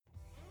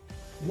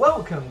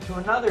Welcome to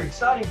another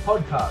exciting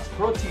podcast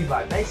brought to you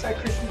by Bayside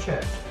Christian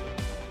Church.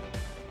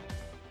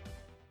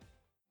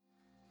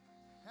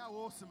 How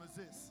awesome is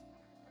this?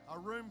 A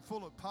room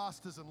full of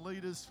pastors and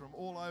leaders from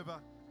all over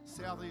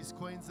Southeast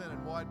Queensland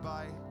and Wide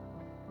Bay.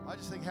 I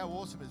just think how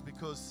awesome it is,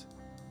 because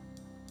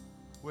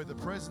where the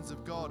presence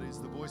of God is,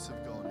 the voice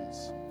of God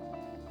is.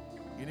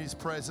 In His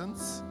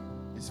presence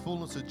is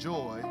fullness of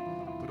joy,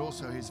 but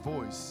also His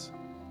voice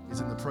is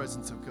in the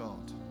presence of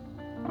God.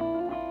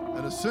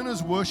 And as soon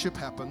as worship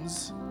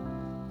happens,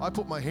 I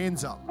put my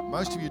hands up.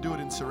 Most of you do it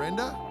in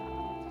surrender.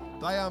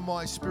 They are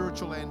my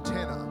spiritual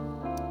antenna.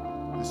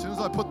 As soon as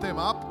I put them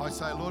up, I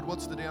say, Lord,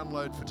 what's the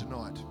download for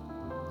tonight?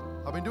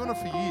 I've been doing it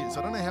for years.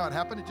 I don't know how it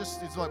happened.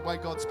 It's like the way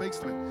God speaks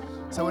to me.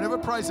 So whenever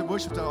praise and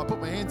worship time, I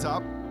put my hands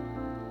up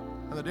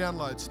and the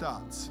download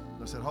starts.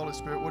 And I said, Holy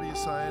Spirit, what are you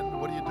saying?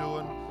 What are you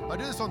doing? I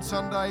do this on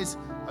Sundays.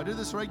 I do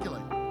this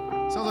regularly.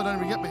 Sometimes I don't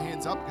even get my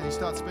hands up because He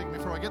starts speaking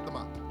before I get them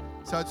up.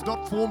 So it's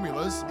not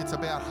formulas, it's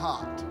about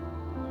heart.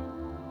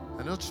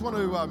 And I just want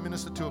to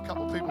minister to a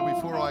couple of people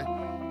before I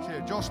share.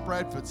 Josh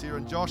Bradford's here,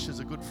 and Josh is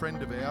a good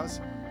friend of ours.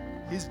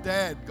 His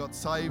dad got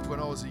saved when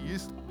I was a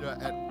youth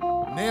at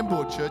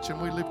Nambour Church,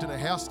 and we lived in a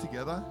house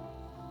together.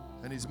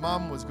 And his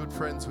mum was good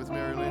friends with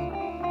Mary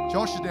Lynn.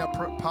 Josh is now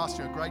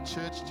pastoring a great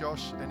church,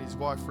 Josh and his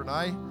wife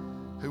Renee,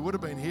 who would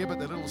have been here, but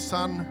their little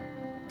son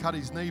cut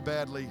his knee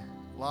badly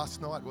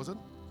last night, was it?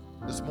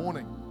 This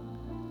morning.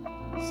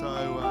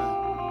 So,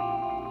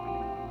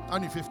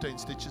 only 15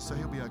 stitches, so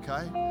he'll be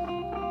okay.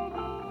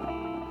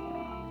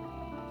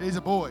 He's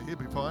a boy, he'll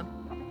be fine.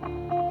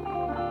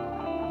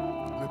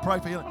 We pray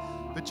for healing.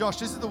 But Josh,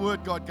 this is the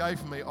word God gave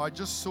for me. I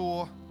just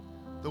saw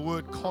the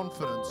word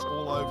confidence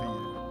all over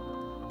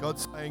you.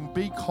 God's saying,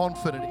 be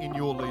confident in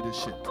your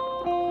leadership.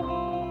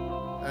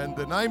 And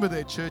the name of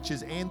their church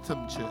is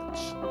Anthem Church.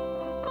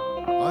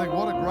 I think,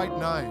 what a great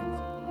name.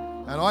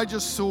 And I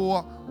just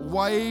saw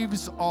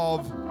waves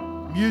of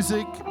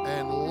music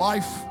and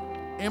life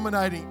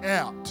emanating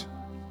out.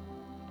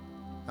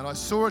 And I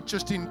saw it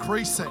just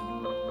increasing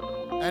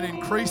and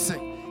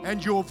increasing.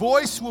 And your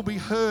voice will be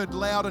heard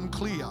loud and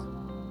clear.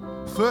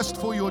 First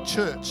for your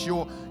church,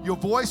 your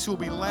voice will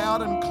be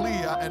loud and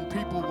clear, and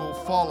people will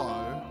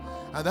follow.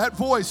 And that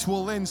voice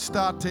will then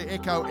start to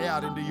echo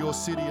out into your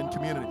city and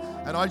community.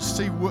 And I just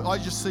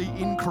see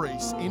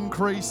increase,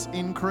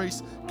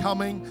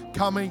 coming.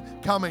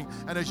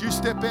 And as you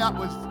step out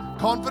with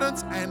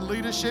confidence and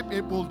leadership,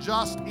 it will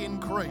just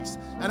increase.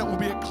 And it will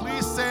be a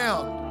clear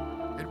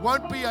sound. It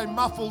won't be a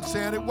muffled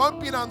sound. It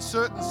won't be an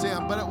uncertain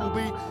sound, but it will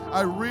be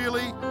a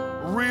really,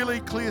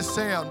 really clear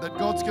sound that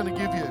God's going to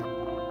give you.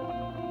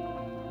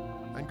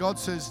 And God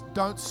says,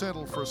 don't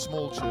settle for a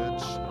small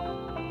church.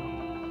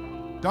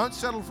 Don't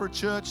settle for a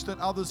church that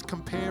others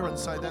compare and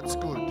say that's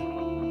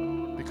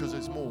good, because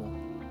there's more.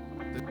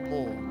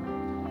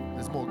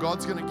 There's more.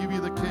 God's going to give you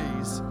the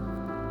keys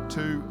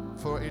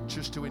for it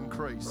just to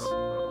increase.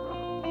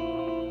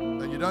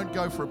 And you don't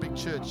go for a big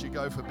church, you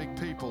go for big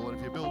people. And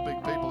if you build big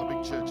people, a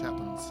big church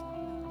happens.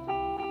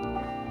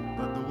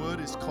 But the word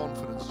is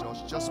confidence,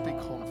 Josh. Just be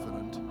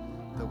confident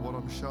that what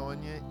I'm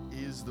showing you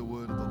is the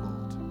word of the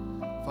Lord.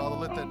 Father,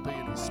 let that be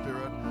in His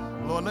Spirit.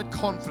 Lord, let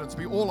confidence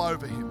be all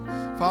over Him.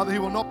 Father, He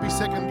will not be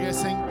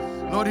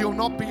second-guessing. Lord, He will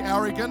not be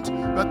arrogant,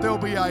 but there will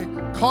be a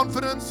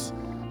confidence,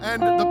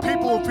 and the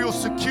people will feel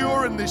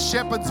secure in this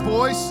shepherd's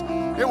voice.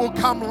 It will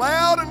come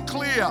loud and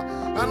clear.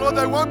 And Lord,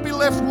 they won't be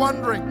left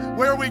wondering,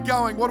 where are we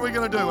going? What are we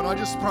going to do? And I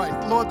just pray,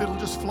 Lord, that it'll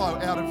just flow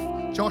out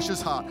of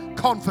Josh's heart.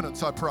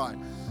 Confidence, I pray.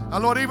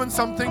 And Lord, even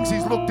some things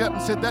he's looked at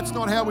and said, that's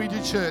not how we do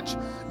church.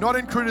 Not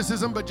in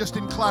criticism, but just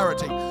in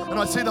clarity. And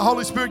I see the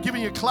Holy Spirit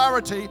giving you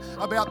clarity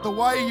about the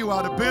way you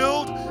are to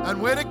build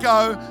and where to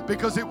go,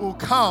 because it will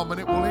come and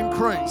it will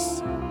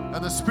increase.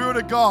 And the Spirit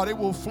of God, it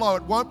will flow.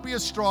 It won't be a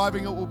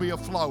striving, it will be a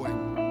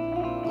flowing.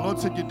 The Lord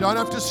said, you don't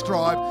have to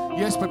strive.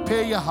 Yes,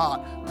 prepare your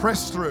heart.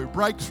 Press through,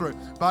 break through.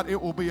 But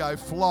it will be a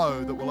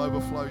flow that will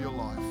overflow your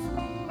life.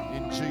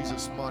 In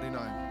Jesus' mighty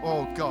name.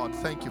 Oh, God,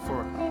 thank you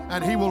for it.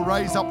 And He will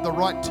raise up the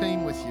right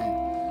team with you.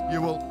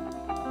 You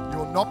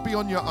will not be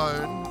on your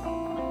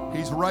own.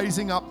 He's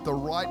raising up the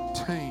right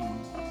team.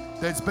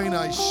 There's been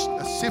a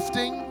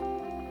sifting,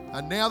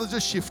 and now there's a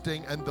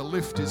shifting, and the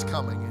lift is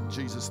coming in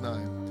Jesus'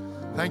 name.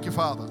 Thank you,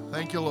 Father.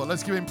 Thank you, Lord.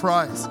 Let's give Him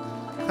praise.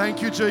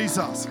 Thank you,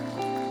 Jesus.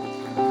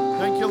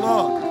 Thank you,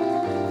 Lord.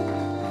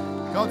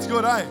 God's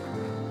good, eh?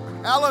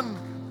 Alan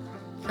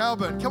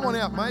Calburn, come on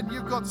out, mate.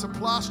 You've got some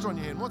plaster on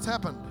your hand. What's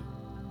happened?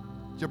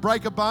 Did you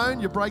break a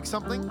bone? You break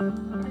something?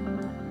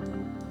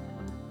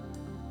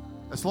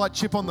 A slight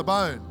chip on the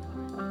bone,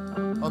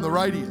 on the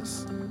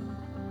radius.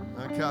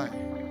 Okay.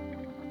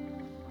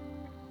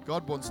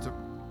 God wants to,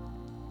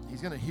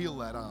 He's going to heal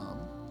that arm.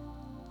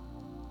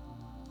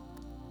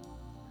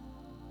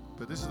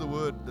 But this is the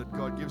word that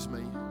God gives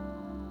me.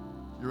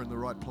 You're in the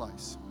right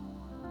place.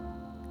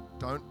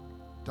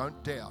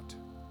 Don't doubt.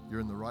 You're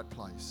in the right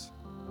place.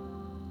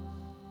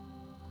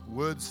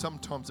 Words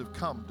sometimes have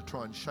come to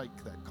try and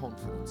shake that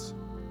confidence.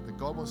 But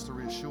God wants to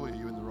reassure you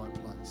you're in the right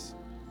place.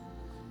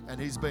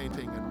 And He's been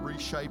and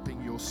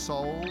reshaping your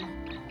soul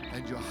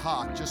and your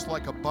heart, just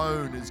like a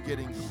bone is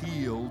getting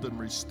healed and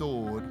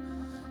restored,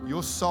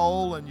 your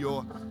soul and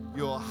your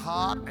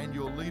heart and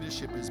your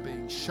leadership is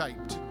being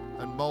shaped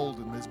and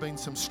molded. And there's been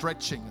some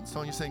stretching, and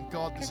so you're saying,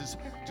 God, this is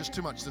just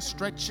too much. The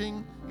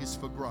stretching is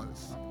for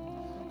growth.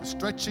 The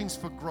stretching's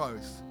for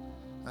growth,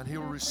 and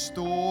He'll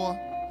restore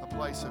a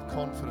place of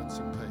confidence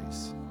and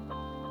peace.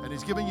 And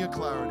He's giving you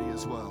clarity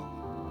as well.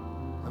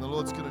 And the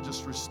Lord's going to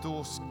just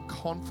restore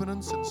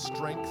confidence and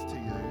strength to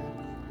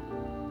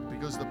you,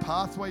 because the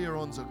pathway you're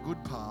on's a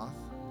good path.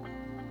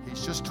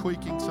 He's just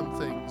tweaking some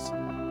things,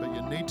 but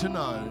you need to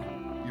know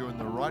you're in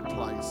the right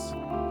place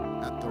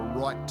at the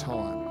right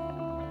time.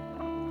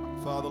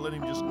 Father, let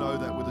him just know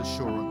that with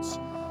assurance.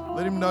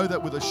 Let him know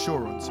that with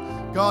assurance.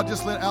 God,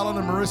 just let Alan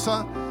and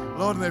Marissa,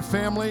 Lord, and their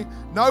family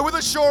know with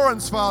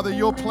assurance, Father,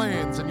 your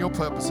plans and your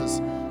purposes.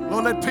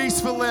 Lord, let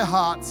peace fill their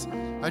hearts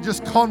and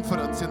just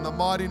confidence in the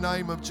mighty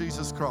name of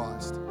Jesus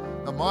Christ.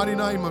 The mighty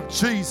name of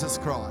Jesus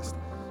Christ.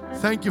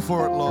 Thank you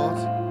for it, Lord.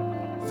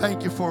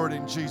 Thank you for it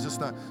in Jesus'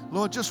 name.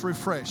 Lord, just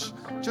refresh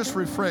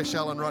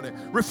Alan right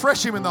now.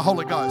 Refresh him in the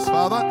Holy Ghost,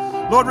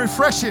 Father. Lord,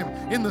 refresh him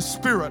in the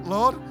Spirit,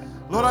 Lord.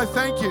 Lord, I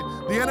thank you.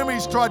 The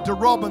enemy's tried to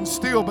rob and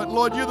steal, but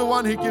Lord, you're the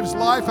one who gives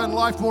life and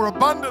life more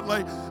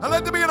abundantly. And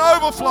let there be an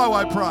overflow,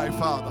 I pray,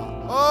 Father.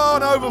 Oh,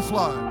 an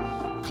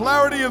overflow.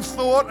 Clarity of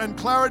thought and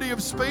clarity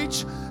of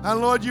speech.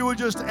 And Lord, you will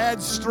just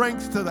add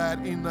strength to that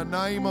in the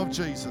name of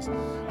Jesus.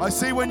 I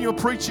see when you're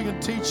preaching and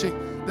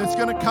teaching, there's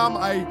going to come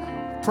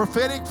a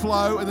prophetic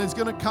flow, and there's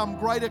going to come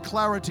greater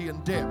clarity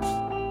and depth.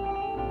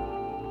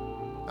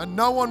 And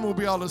no one will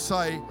be able to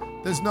say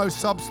there's no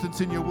substance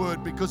in your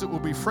word, because it will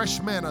be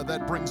fresh manna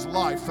that brings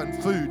life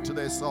and food to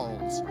their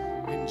souls.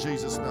 In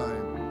Jesus'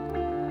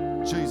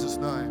 name. Jesus'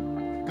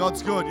 name.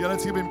 God's good. Yeah,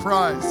 let's give him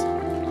praise.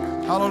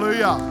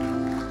 Hallelujah.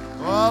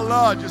 Oh,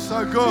 Lord, you're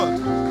so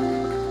good.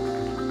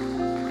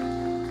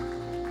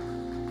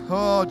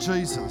 Oh,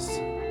 Jesus.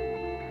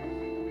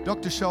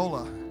 Dr.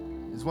 Scholler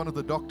is one of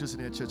the doctors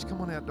in our church. Come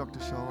on out, Dr.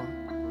 Scholler.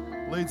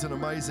 Leads an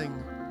amazing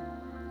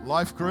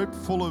life group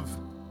full of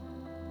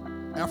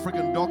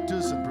African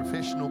doctors and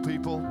professional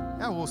people.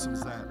 How awesome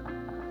is that?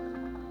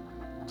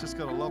 Just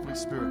got a lovely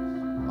spirit.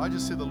 I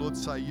just see the Lord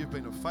say, you've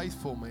been a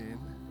faithful man.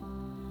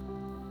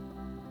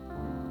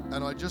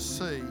 And I just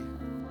see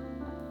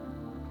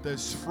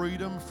there's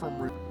freedom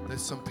from...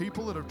 There's some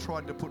people that have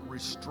tried to put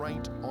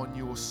restraint on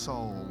your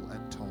soul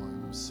at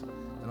times.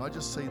 And I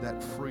just see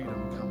that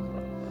freedom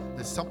coming.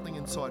 There's something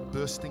inside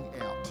bursting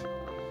out.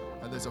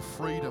 And there's a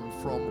freedom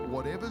from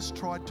whatever's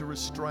tried to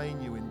restrain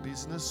you in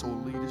business or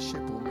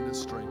leadership or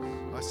ministry.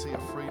 I see a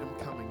freedom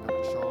coming,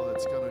 Dr. Scholler,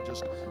 that's going to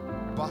just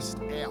bust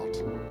out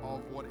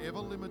of whatever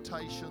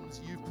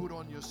limitations you've put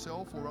on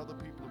yourself or other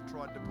people have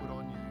tried to put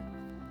on you.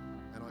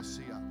 And I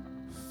see a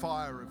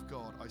fire of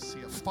God. I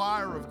see a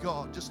fire of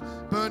God just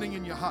burning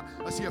in your heart.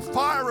 I see a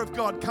fire of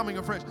God coming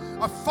afresh.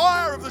 A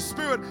fire of the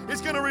Spirit is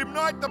going to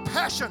reignite the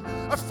passion.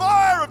 A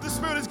fire of the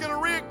Spirit is going to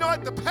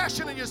reignite the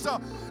passion in your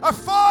soul. A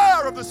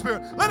fire of the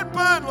Spirit. Let it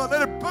burn, Lord.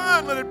 Let it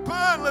burn. Let it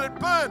burn. Let it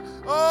burn.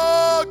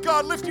 Oh,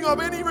 God, lifting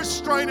up any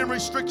restraint and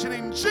restriction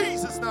in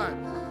Jesus'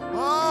 name.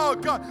 Oh,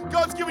 God.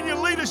 God's given you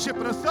leadership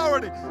and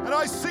authority. And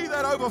I see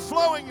that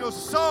overflowing your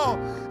soul.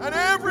 And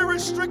every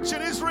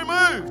restriction is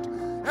removed.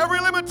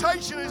 Every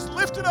limitation is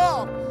lifted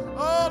off.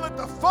 Oh, let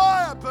the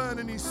fire burn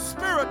in his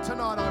spirit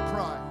tonight, I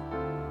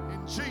pray.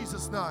 In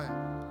Jesus' name.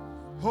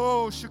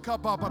 Oh,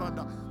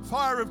 Shikababaranda.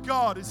 Fire of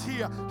God is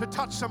here to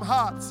touch some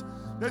hearts.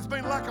 There's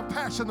been lack of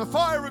passion. The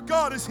fire of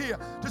God is here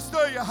to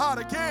stir your heart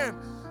again.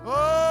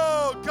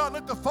 Oh, God,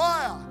 let the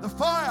fire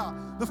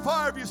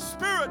of your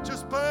spirit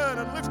just burn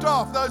and lift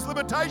off those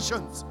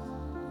limitations.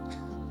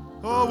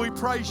 Oh, we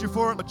praise you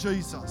for it,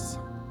 Jesus.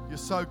 You're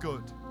so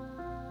good.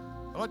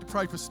 I'd like to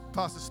pray for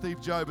Pastor Steve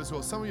Job as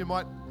well. Some of you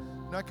might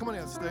know. Come on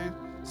out, Steve.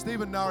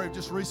 Steve and Nari have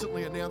just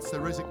recently announced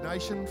their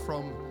resignation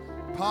from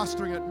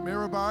pastoring at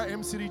Maryborough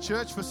M-City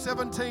Church for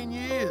 17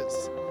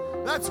 years.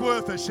 That's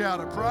worth a shout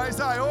of praise.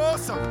 Hey,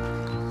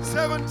 awesome.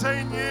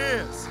 17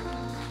 years.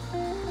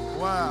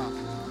 Wow.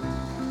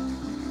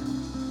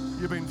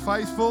 You've been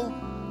faithful.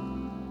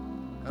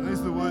 And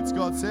these are the words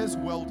God says,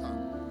 well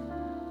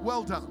done.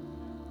 Well done.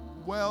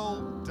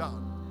 Well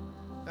done.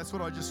 That's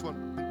what I just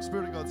want. The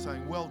Spirit of God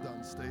saying, well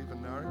done, Steve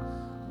and Nari.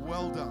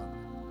 Well done.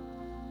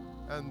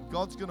 And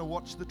God's going to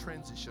watch the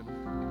transition.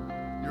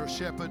 You're a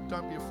shepherd.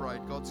 Don't be afraid.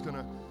 God's going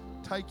to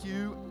take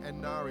you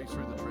and Nari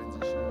through the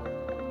transition.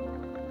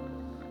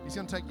 He's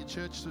going to take your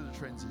church through the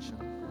transition.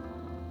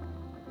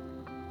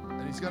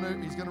 And he's going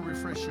to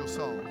refresh your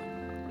soul.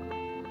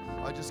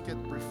 I just get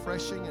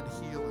refreshing and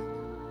healing.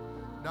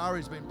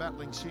 Nari's been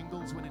battling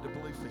shingles. We need to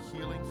believe for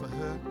healing for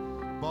her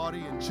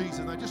body and Jesus.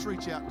 Now just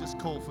reach out and just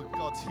call for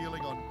God's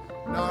healing on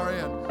Nari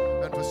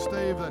and for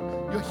Steve, that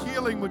your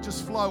healing would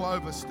just flow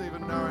over Steve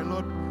and Nari.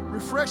 Lord,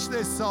 refresh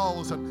their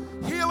souls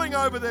and healing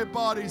over their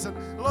bodies.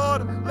 And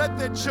Lord, let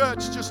their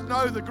church just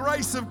know the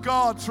grace of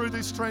God through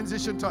this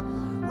transition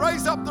time.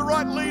 Raise up the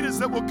right leaders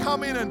that will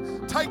come in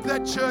and take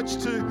that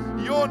church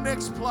to your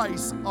next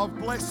place of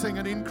blessing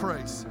and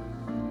increase.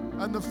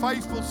 And the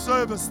faithful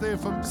service there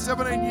for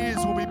 17 years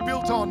will be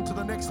built on to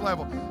the next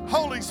level.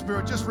 Holy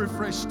Spirit, just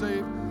refresh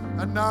Steve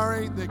and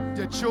Nari,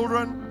 their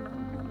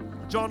children,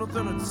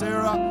 Jonathan and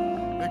Sarah,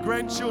 their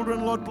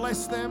grandchildren. Lord,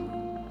 bless them.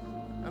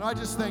 And I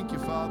just thank you,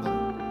 Father,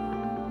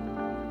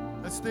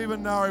 that Steve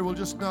and Nari will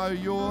just know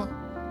your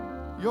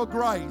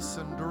grace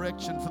and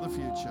direction for the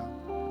future.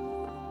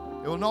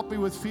 It will not be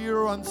with fear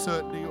or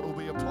uncertainty. It will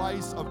be a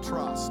place of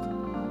trust.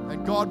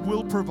 And God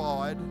will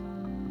provide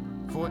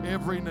for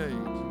every need.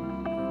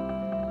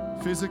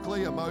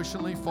 Physically,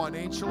 emotionally,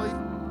 financially,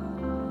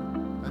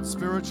 and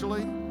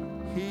spiritually,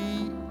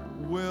 He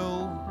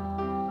will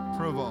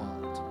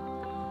provide.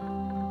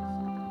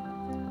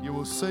 You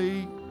will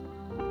see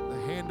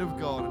the hand of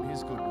God and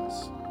His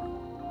goodness.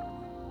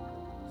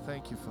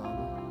 Thank you,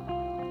 Father.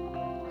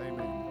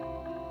 Amen.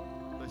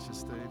 Bless you,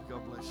 Steve.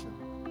 God bless you.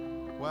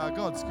 Wow,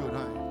 God's good,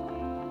 hey?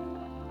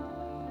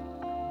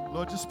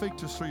 Lord, just speak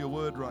to us through your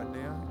word right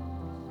now.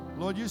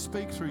 Lord, you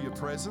speak through your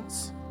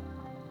presence.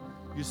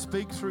 You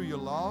speak through your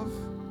love.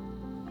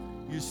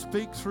 You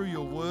speak through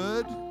your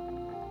word.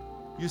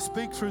 You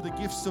speak through the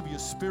gifts of your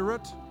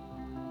spirit.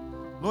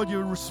 Lord,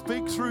 you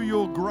speak through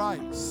your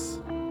grace.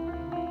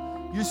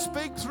 You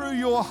speak through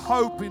your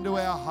hope into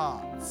our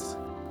hearts.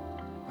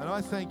 And I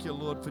thank you,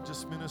 Lord, for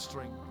just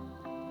ministering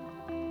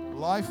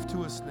life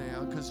to us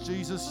now, because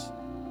Jesus,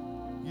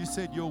 you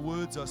said your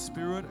words are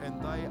spirit and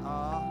they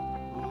are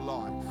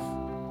life.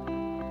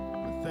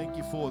 And thank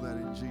you for that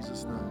in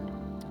Jesus' name.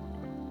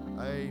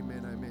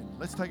 Amen, amen.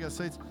 Let's take our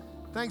seats.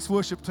 Thanks,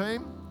 worship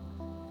team.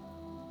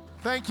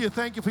 Thank you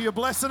for your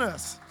blessing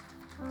us.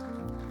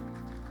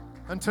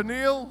 And to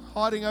Neil,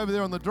 hiding over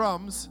there on the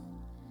drums,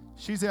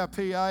 she's our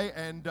PA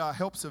and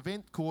helps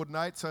event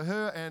coordinate. So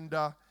her and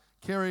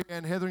Kerry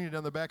and Heathering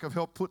down the back have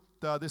helped put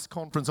this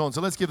conference on.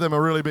 So let's give them a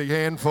really big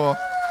hand for...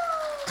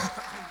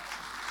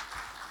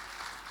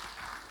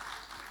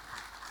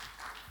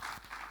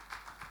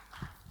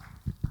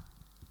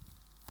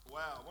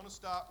 Wow, I want to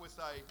start with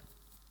a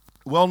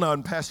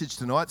well-known passage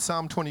tonight,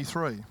 Psalm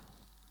 23.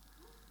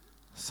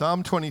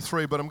 Psalm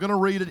 23, but I'm going to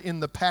read it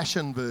in the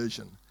Passion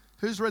Version.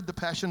 Who's read the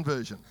Passion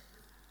Version?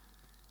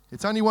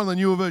 It's only one of the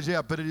newer versions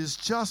out, but it is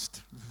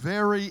just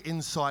very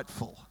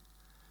insightful.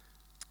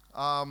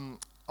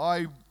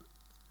 I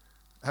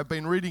have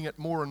been reading it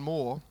more and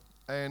more,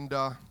 and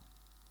I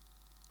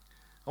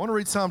want to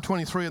read Psalm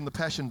 23 in the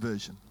Passion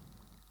Version.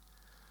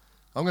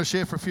 I'm going to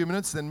share for a few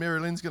minutes, then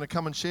Mary Lynn's going to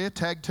come and share,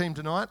 tag team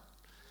tonight.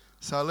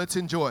 So let's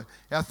enjoy.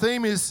 Our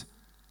theme is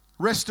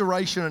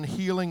restoration and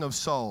healing of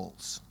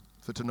souls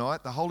for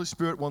tonight. The Holy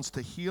Spirit wants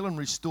to heal and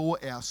restore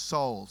our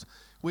souls.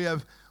 We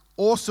have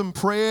awesome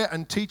prayer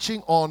and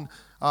teaching on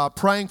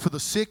praying for the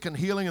sick and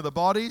healing of the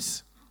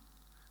bodies.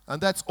 And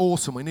that's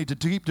awesome. We need to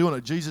keep doing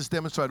it. Jesus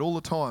demonstrated all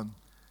the time.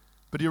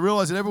 But you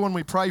realize that everyone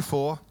we pray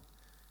for,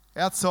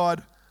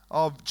 outside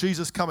of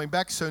Jesus coming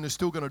back soon, is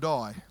still going to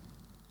die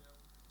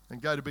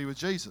and go to be with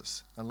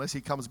Jesus, unless he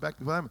comes back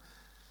before them.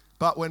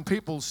 But when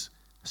people's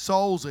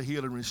souls are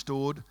healed and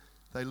restored,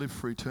 they live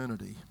for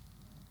eternity.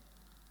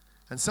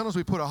 And sometimes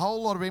we put a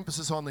whole lot of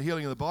emphasis on the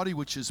healing of the body,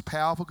 which is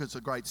powerful because it's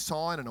a great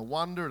sign and a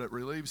wonder, and it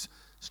relieves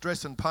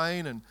stress and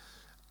pain.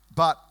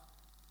 But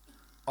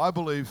I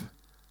believe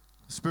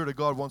the Spirit of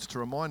God wants to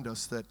remind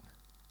us that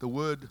the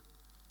word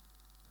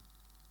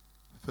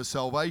for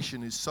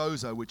salvation is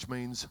sozo, which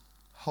means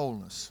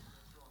wholeness.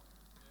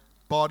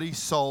 Body,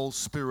 soul,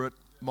 spirit,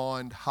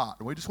 mind, heart.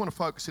 And we just want to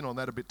focus in on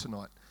that a bit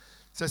tonight.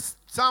 So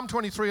Psalm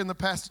 23 in the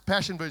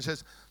Passion Version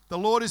says, "The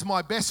Lord is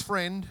my best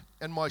friend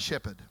and my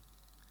shepherd.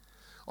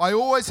 I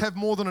always have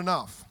more than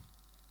enough.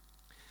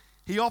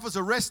 He offers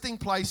a resting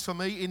place for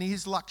me in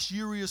his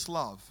luxurious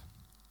love.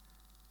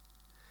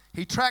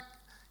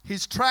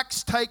 His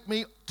tracks take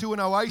me to an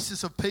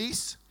oasis of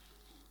peace,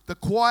 the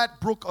quiet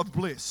brook of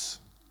bliss."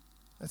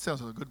 That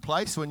sounds like a good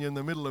place when you're in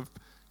the middle of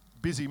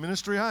busy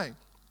ministry, hey?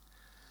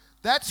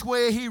 "That's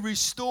where he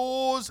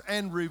restores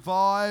and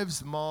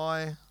revives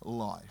my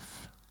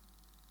life."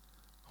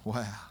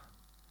 Wow.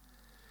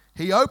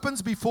 "He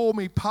opens before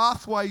me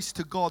pathways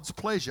to God's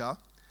pleasure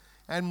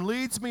and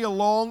leads me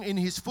along in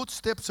his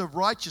footsteps of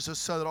righteousness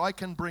so that I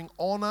can bring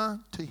honor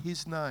to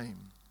his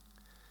name.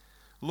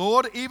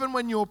 Lord, even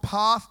when your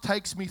path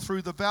takes me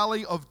through the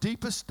valley of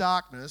deepest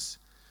darkness,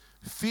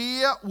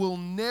 fear will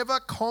never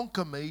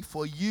conquer me,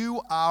 for you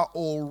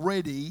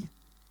already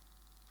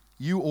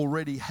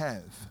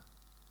have."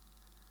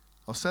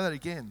 I'll say that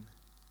again.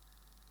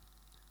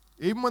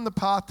 Even when the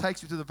path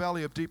takes me to the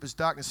valley of deepest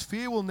darkness,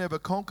 fear will never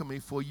conquer me,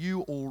 for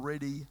you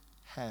already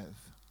have.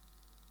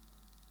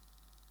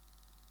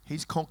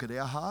 He's conquered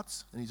our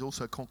hearts, and he's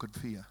also conquered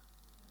fear.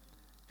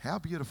 How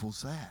beautiful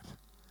is that?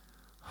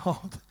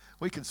 Oh,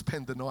 we can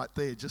spend the night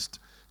there just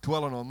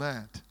dwelling on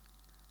that.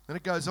 Then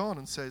it goes on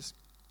and says,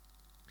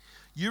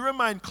 "You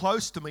remain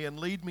close to me and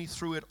lead me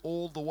through it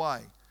all the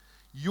way.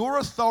 Your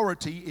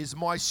authority is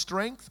my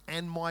strength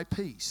and my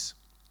peace.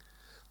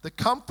 The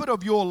comfort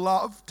of your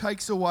love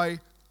takes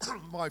away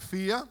my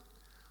fear.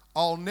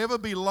 I'll never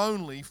be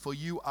lonely, for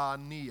you are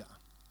near.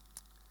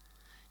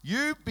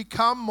 You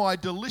become my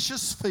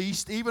delicious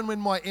feast even when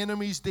my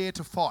enemies dare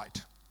to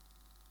fight.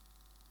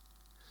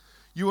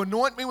 You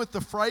anoint me with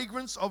the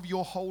fragrance of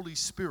your Holy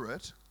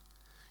Spirit.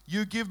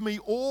 You give me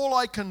all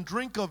I can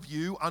drink of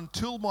you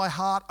until my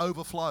heart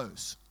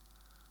overflows.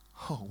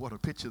 Oh, what a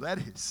picture that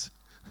is.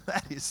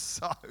 That is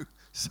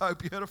so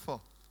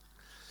beautiful.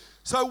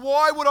 So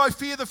why would I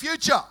fear the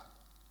future?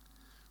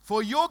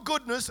 For your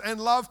goodness and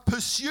love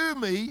pursue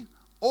me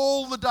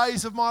all the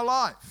days of my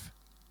life.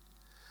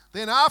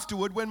 Then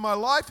afterward, when my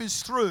life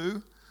is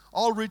through,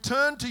 I'll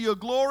return to your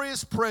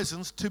glorious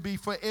presence to be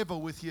forever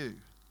with you.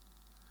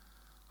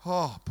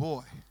 Oh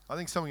boy, I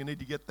think some of you need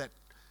to get that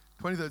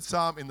 23rd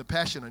Psalm in the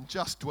Passion and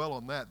just dwell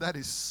on that. That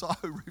is so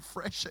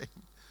refreshing.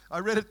 I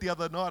read it the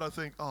other night. I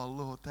think, oh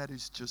Lord, that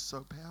is just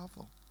so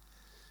powerful.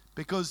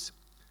 Because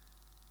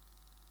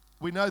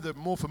we know that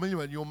more familiar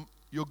with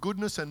your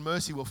goodness and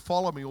mercy will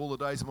follow me all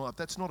the days of my life.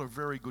 That's not a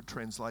very good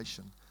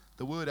translation.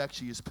 The word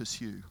actually is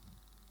pursue.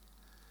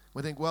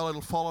 We think, well,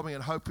 it'll follow me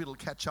and hope it'll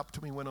catch up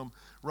to me when I'm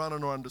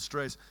running or under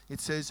stress. It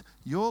says,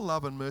 your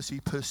love and mercy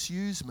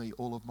pursues me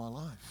all of my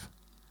life.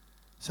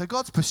 So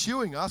God's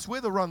pursuing us.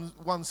 We're the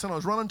ones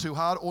sometimes running too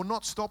hard or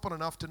not stopping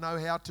enough to know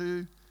how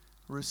to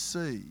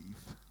receive.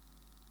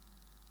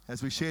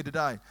 As we shared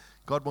today,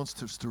 God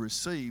wants us to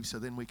receive so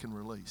then we can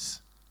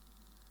release.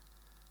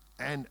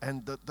 And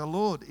the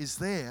Lord is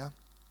there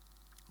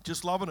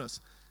just loving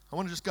us. I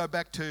want to just go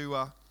back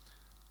to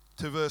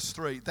verse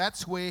 3.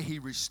 That's where he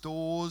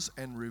restores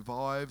and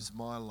revives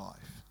my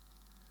life.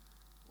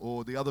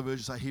 Or the other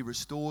versions say, he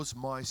restores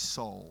my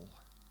soul.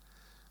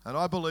 And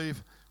I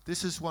believe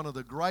this is one of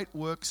the great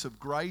works of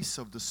grace,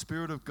 of the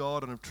Spirit of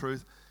God and of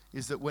truth,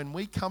 is that when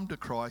we come to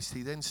Christ,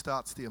 he then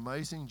starts the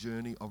amazing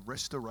journey of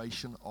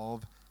restoration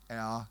of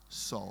our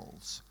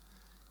souls,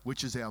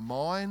 which is our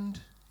mind.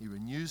 He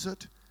renews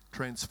it,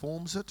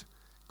 transforms it,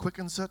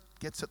 quickens it,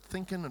 gets it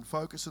thinking and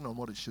focusing on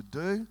what it should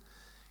do.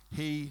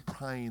 He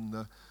pain,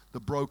 the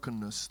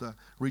brokenness, the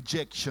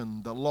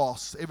rejection, the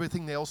loss,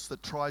 everything else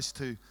that tries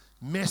to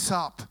mess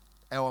up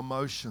our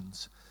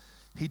emotions.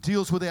 He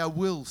deals with our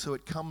will so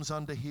it comes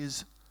under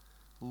his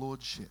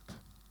lordship.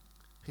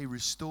 He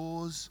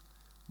restores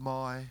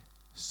my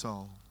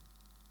soul.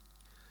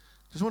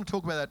 Just want to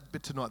talk about that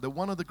bit tonight. That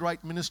one of the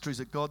great ministries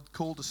that God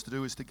called us to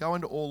do is to go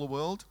into all the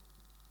world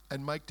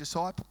and make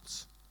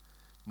disciples.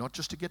 Not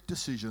just to get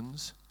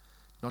decisions,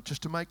 not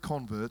just to make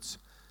converts,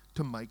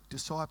 to make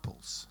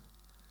disciples.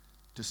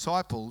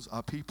 Disciples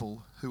are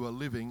people who are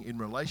living in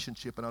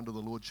relationship and under the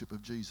lordship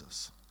of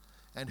Jesus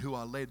and who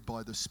are led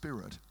by the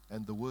Spirit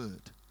and the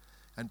Word.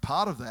 And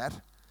part of that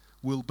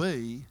will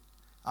be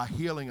a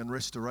healing and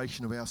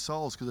restoration of our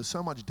souls, because there's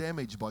so much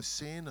damage by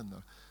sin and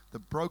the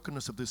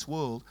brokenness of this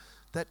world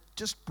that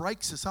just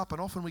breaks us up, and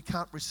often we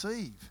can't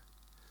receive.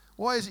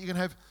 Why is it you can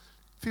have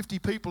 50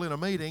 people in a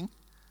meeting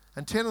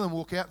and 10 of them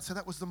walk out and say,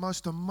 that was the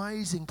most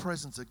amazing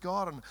presence of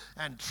God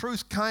and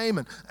truth came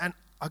and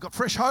I got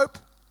fresh hope,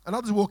 and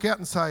others walk out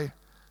and say,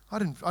 I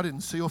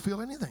didn't see or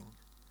feel anything.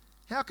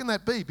 How can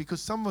that be?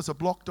 Because some of us are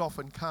blocked off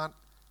and can't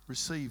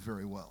receive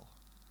very well.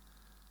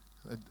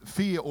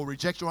 Fear or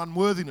rejection or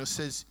unworthiness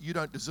says, you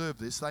don't deserve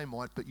this. They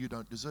might, but you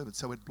don't deserve it.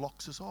 So it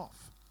blocks us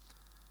off.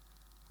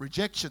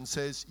 Rejection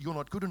says, you're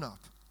not good enough.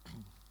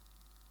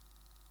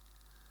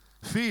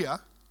 Fear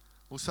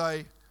will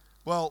say,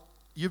 well,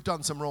 you've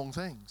done some wrong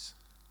things.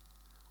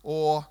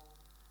 Or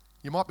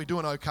you might be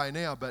doing okay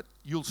now, but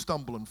you'll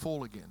stumble and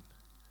fall again.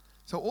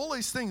 So all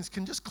these things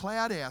can just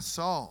cloud our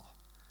soul.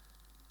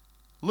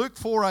 Luke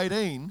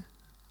 4:18,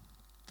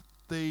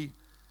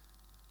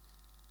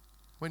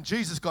 when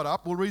Jesus got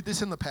up, we'll read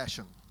this in the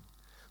Passion.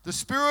 The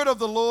Spirit of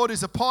the Lord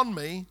is upon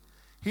me.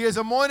 He has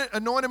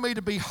anointed me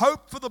to be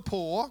hope for the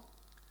poor,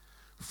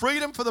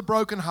 freedom for the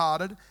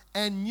brokenhearted,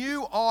 and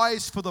new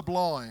eyes for the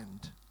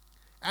blind,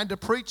 and to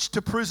preach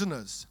to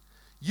prisoners.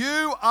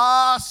 You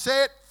are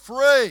set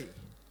free.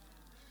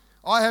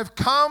 I have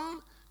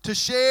come to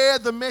share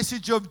the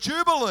message of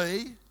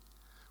Jubilee,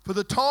 for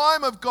the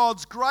time of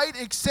God's great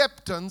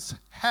acceptance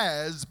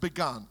has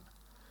begun.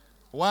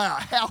 Wow,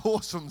 how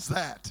awesome is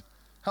that?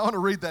 I want to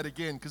read that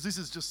again because this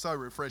is just so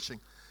refreshing.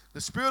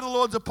 The Spirit of the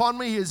Lord's upon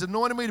me. He has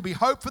anointed me to be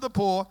hope for the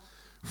poor,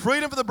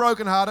 freedom for the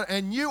brokenhearted,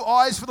 and new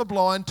eyes for the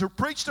blind, to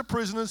preach to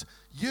prisoners,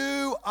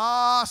 you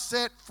are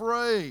set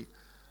free.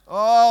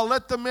 Oh,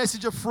 let the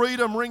message of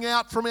freedom ring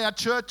out from our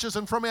churches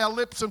and from our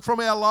lips and from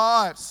our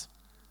lives.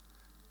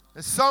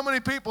 There's so many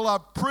people are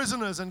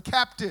prisoners and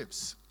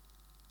captives.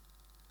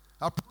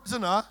 A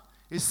prisoner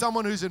is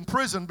someone who's in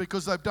prison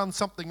because they've done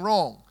something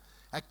wrong.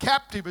 A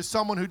captive is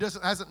someone who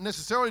hasn't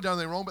necessarily done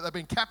anything wrong, but they've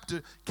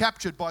been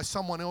captured by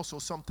someone else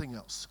or something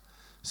else.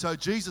 So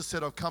Jesus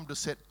said, I've come to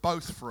set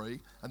both free,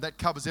 and that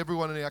covers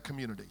everyone in our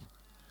community.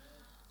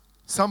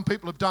 Some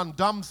people have done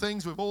dumb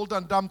things. We've all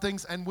done dumb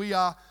things, and we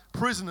are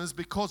prisoners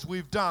because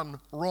we've done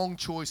wrong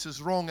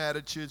choices, wrong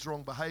attitudes,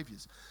 wrong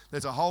behaviors.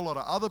 There's a whole lot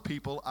of other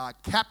people are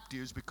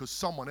captives because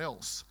someone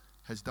else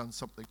has done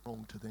something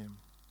wrong to them.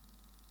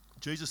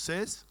 Jesus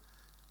says,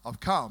 I've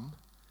come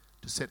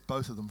to set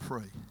both of them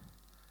free.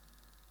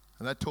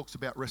 And that talks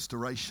about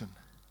restoration,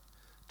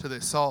 to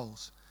their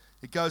souls.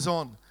 It goes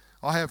on,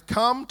 I have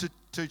come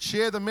to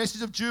share the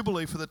message of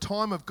Jubilee, for the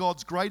time of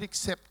God's great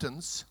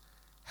acceptance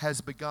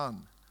has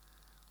begun.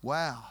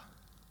 Wow.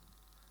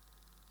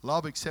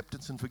 Love,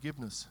 acceptance, and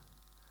forgiveness.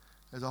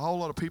 There's a whole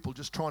lot of people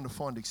just trying to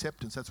find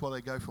acceptance. That's why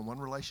they go from one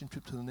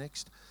relationship to the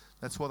next.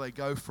 That's why they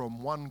go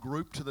from one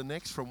group to the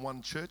next, from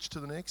one church to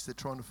the next. They're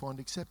trying to find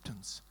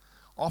acceptance.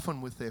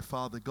 Often with their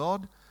Father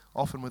God,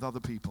 often with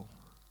other people.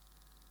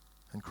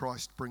 And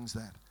Christ brings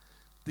that.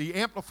 The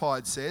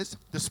Amplified says,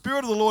 the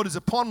Spirit of the Lord is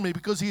upon me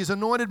because he has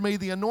anointed me,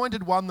 the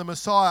anointed one, the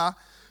Messiah,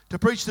 to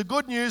preach the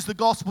good news, the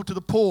gospel to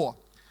the poor.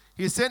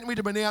 He has sent me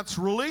to announce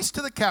release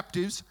to the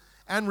captives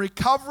and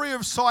recovery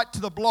of sight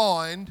to the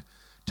blind,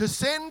 to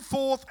send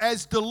forth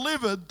as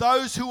delivered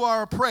those who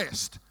are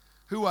oppressed,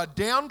 who are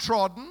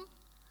downtrodden,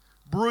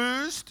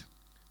 bruised,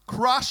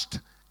 crushed,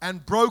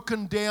 and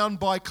broken down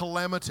by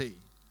calamity.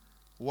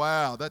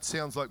 Wow, that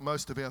sounds like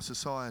most of our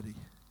society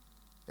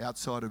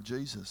outside of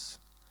Jesus.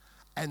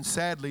 And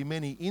sadly,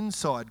 many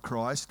inside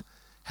Christ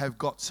have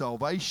got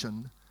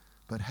salvation,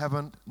 but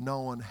haven't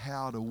known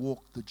how to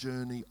walk the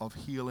journey of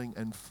healing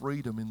and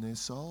freedom in their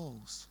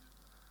souls.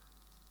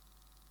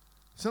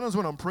 Sometimes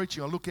when I'm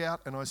preaching, I look out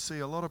and I see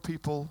a lot of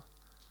people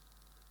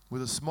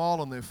with a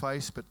smile on their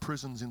face, but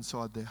prisons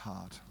inside their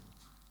heart.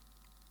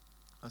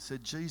 I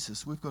said,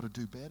 Jesus, we've got to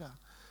do better.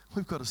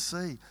 We've got to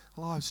see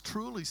lives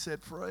truly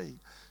set free.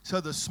 So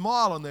the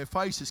smile on their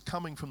face is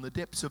coming from the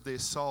depths of their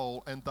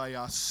soul, and they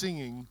are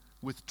singing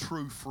with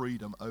true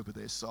freedom over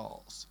their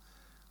souls.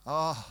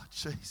 Oh,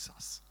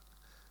 Jesus.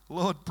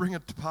 Lord, bring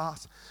it to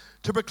pass.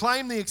 To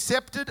proclaim the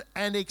accepted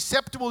and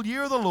acceptable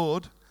year of the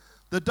Lord,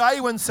 the day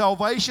when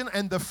salvation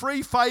and the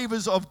free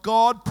favours of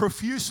God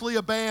profusely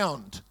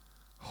abound.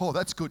 Oh,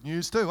 that's good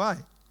news too, eh?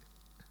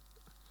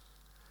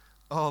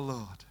 Oh,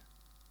 Lord.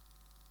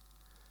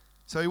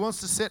 So he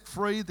wants to set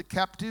free the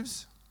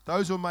captives,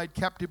 those who are made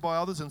captive by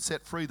others, and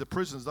set free the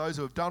prisoners, those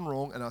who have done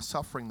wrong and are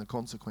suffering the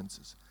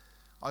consequences.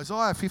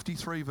 Isaiah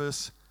 53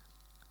 verse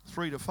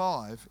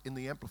 3-5 in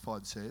the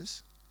Amplified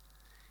says,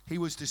 he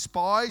was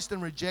despised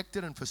and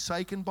rejected and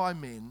forsaken by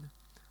men,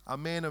 a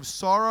man of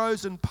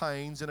sorrows and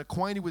pains and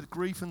acquainted with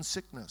grief and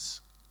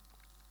sickness.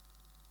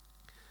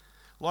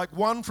 Like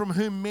one from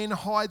whom men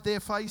hide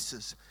their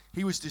faces.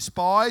 He was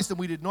despised, and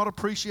we did not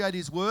appreciate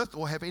his worth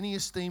or have any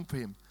esteem for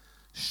him.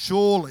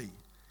 Surely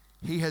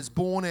he has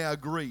borne our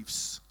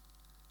griefs,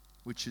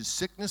 which is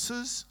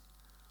sicknesses,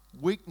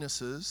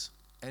 weaknesses,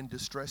 and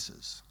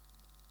distresses,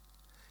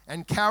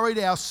 and carried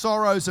our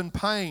sorrows and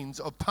pains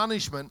of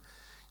punishment.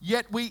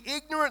 Yet we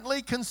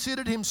ignorantly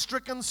considered him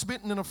stricken,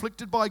 smitten, and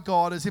afflicted by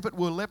God as if it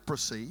were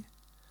leprosy.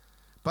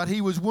 But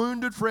he was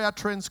wounded for our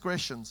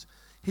transgressions.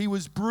 He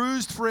was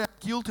bruised for our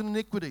guilt and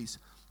iniquities.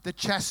 The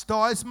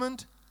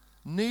chastisement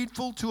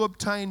needful to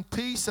obtain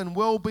peace and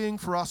well-being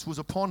for us was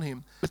upon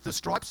him. With the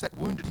stripes that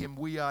wounded him,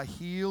 we are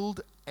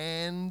healed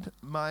and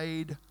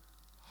made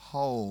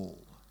whole.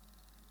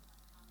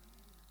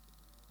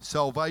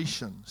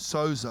 Salvation,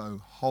 sozo,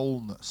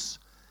 wholeness.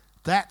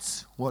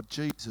 That's what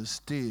Jesus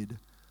did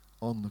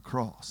on the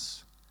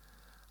cross.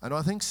 And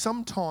I think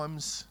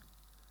sometimes,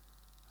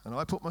 and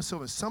I put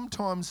myself in,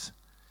 sometimes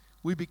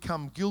we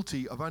become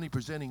guilty of only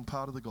presenting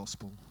part of the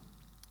gospel.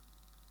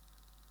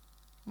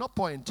 Not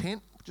by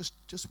intent,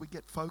 just we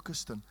get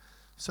focused and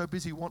so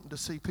busy wanting to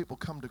see people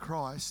come to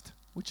Christ,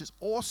 which is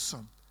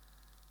awesome.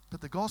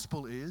 But the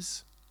gospel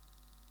is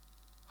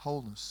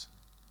wholeness.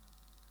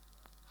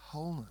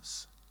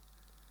 Wholeness.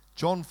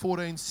 John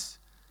 14:6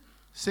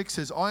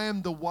 says, I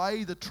am the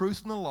way, the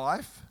truth, and the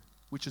life,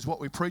 which is what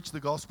we preach the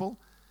gospel.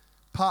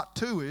 Part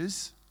 2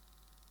 is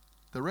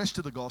the rest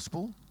of the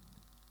gospel.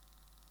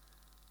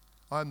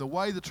 I am the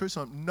way, the truth,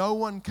 and the life. No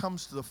one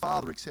comes to the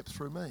Father except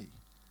through me.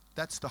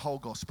 That's the whole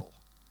gospel.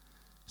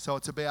 So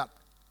it's about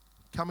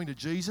coming to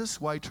Jesus,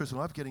 way, truth, and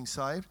life, getting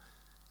saved.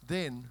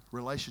 Then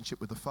relationship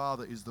with the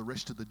Father is the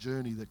rest of the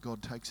journey that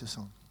God takes us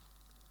on.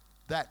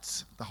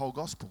 That's the whole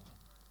gospel.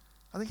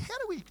 I think, how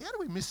do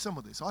we miss some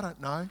of this? I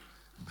don't know.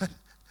 But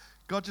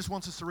God just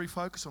wants us to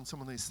refocus on some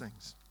of these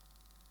things.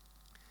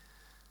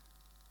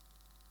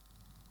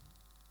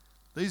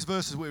 These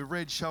verses we've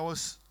read show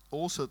us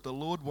also that the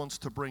Lord wants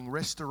to bring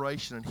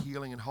restoration and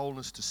healing and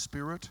wholeness to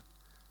spirit,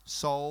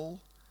 soul,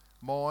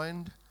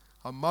 mind,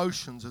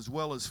 emotions, as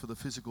well as for the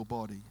physical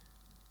body.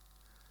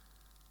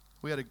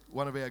 We had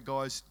one of our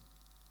guys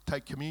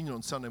take communion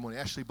on Sunday morning,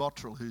 Ashley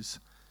Bottrell, who's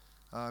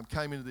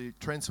came into the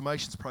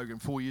Transformations program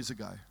 4 years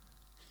ago.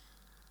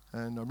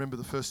 And I remember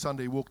the first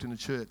Sunday he walked into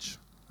church.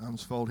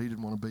 Arms folded, he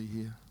didn't want to be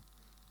here.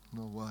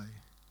 No way.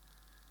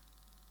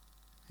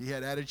 He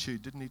had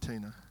attitude, didn't he,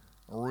 Tina?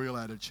 A real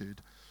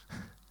attitude.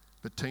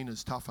 But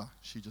Tina's tougher.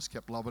 She just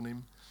kept loving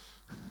him.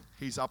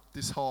 He's up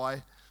this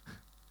high.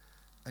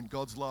 And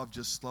God's love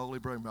just slowly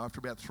brought him. After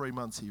about 3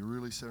 months, he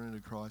really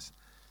surrendered to Christ.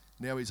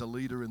 Now he's a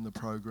leader in the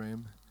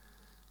program,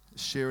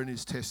 sharing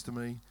his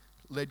testimony,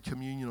 led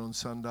communion on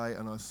Sunday,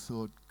 and I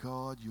thought,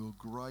 God, your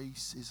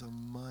grace is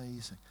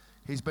amazing.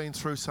 He's been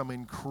through some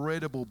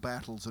incredible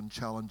battles and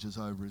challenges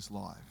over his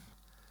life.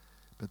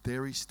 But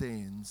there he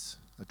stands,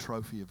 a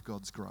trophy of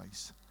God's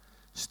grace.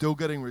 still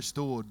getting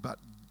restored, but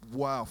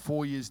wow,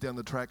 4 years down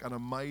the track, an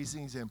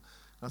amazing exam.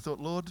 And I thought,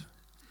 Lord,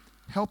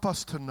 help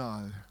us to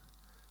know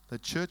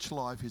that church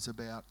life is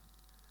about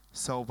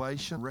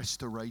salvation,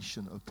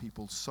 restoration of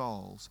people's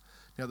souls.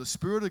 Now, the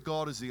Spirit of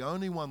God is the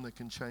only one that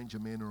can change a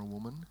man or a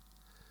woman,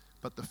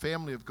 but the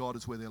family of God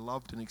is where they're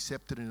loved and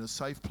accepted in a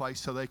safe place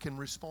so they can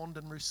respond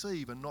and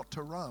receive and not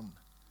to run.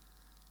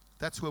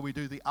 That's where we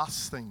do the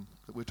us thing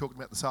that we're talking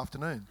about this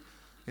afternoon.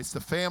 It's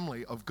the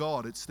family of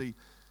God. It's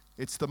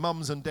the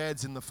mums and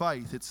dads in the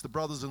faith. It's the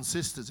brothers and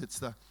sisters. It's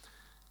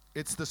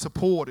the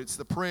support. It's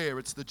the prayer.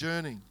 It's the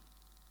journey.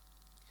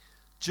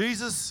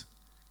 Jesus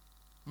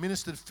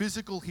ministered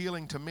physical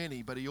healing to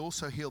many, but he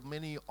also healed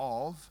many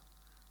of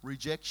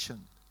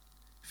rejection,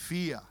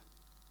 fear,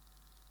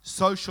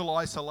 social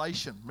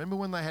isolation. Remember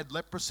when they had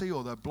leprosy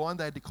or they're blind,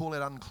 they had to call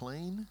it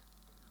unclean?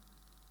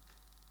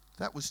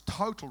 That was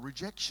total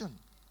rejection.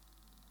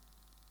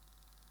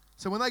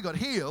 So when they got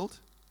healed,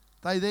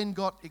 they then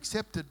got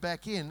accepted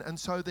back in, and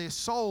so their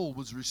soul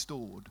was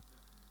restored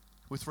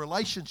with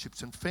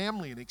relationships and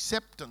family and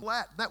acceptance.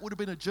 That would have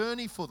been a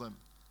journey for them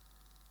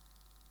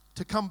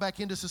to come back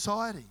into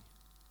society.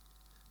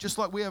 Just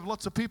like we have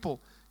lots of people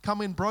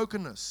come in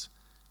brokenness,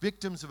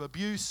 victims of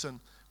abuse and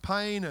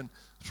pain and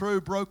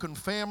through broken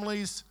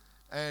families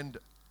and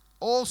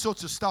all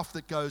sorts of stuff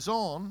that goes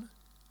on.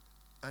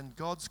 And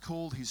God's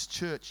called his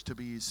church to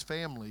be his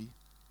family,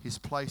 his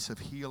place of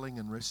healing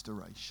and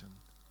restoration,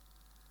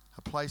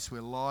 a place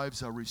where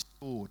lives are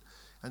restored.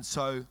 And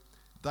so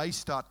they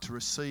start to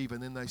receive,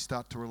 and then they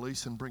start to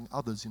release and bring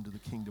others into the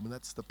kingdom. And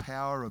that's the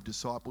power of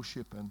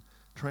discipleship and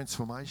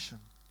transformation.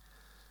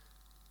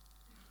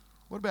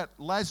 What about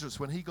Lazarus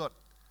when he got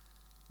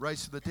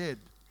raised from the dead?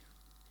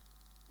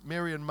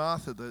 Mary and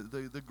Martha,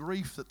 the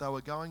grief that they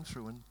were going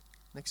through, and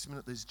next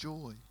minute there's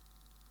joy.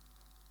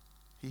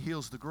 He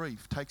heals the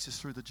grief, takes us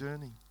through the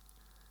journey.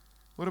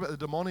 What about the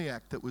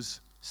demoniac that was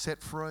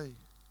set free?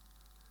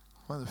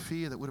 Well, the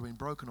fear that would have been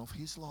broken off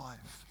his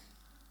life.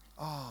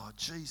 Oh,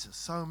 Jesus,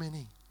 so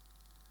many.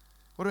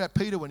 What about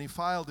Peter when he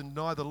failed and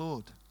denied the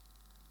Lord?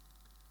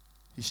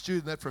 He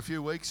stewed in that for a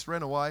few weeks,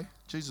 ran away.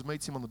 Jesus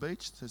meets him on the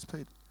beach, says,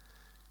 Peter,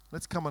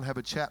 let's come and have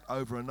a chat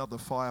over another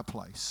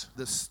fireplace.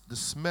 The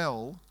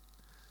smell,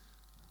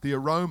 the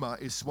aroma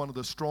is one of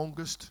the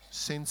strongest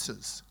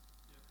senses.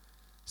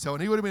 So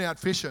when he would have been out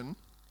fishing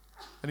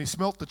and he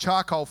smelt the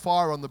charcoal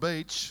fire on the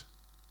beach,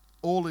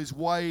 all his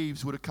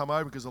waves would have come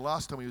over, because the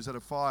last time he was at a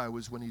fire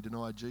was when he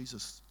denied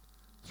Jesus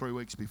 3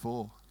 weeks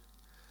before.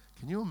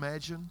 Can you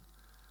imagine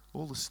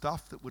all the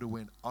stuff that would have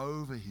went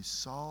over his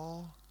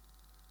soul?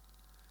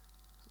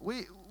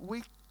 We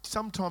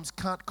sometimes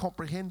can't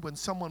comprehend when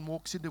someone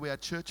walks into our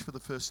church for the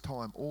first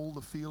time, all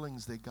the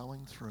feelings they're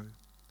going through.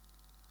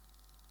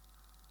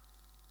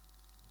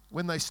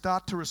 When they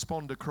start to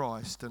respond to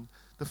Christ, and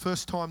the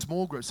first time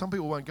small groups, some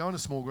people won't go into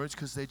small groups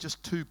because they're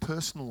just too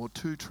personal or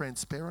too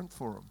transparent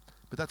for them.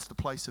 But that's the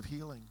place of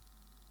healing.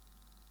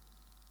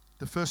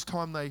 The first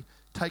time they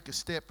take a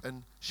step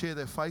and share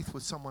their faith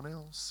with someone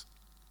else.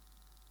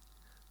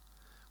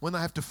 When they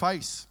have to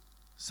face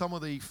some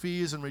of the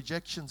fears and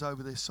rejections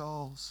over their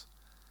souls.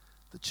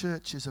 The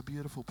church is a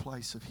beautiful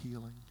place of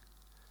healing.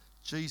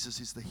 Jesus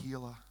is the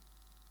healer.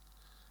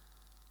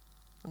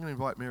 I'm going to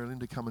invite Marilyn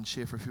to come and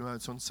share for a few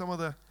moments on some of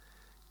the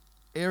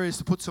areas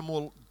to put some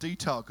more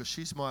detail, because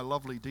she's my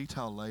lovely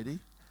detail lady.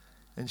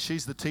 And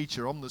she's the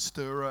teacher. I'm the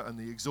stirrer and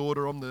the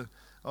exhorter. I'm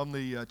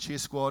the cheer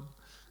squad.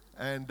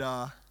 And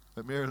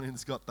but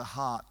Marilyn's got the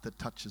heart that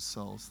touches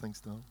souls. Thanks,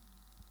 Don.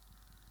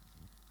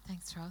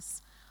 Thanks,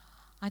 Ross.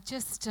 I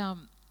just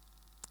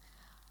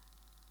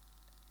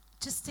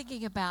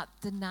thinking about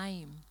the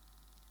name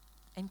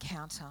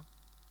Encounter.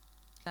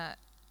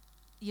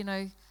 You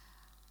know,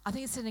 I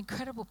think it's an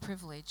incredible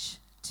privilege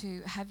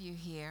to have you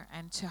here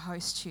and to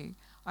host you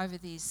over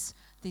these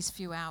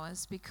few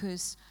hours,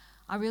 because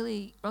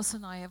Ross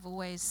and I have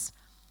always,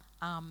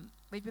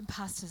 we've been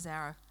pastors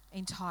our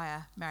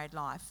entire married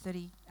life,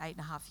 38 and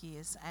a half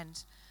years,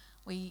 and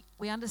we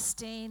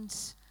understand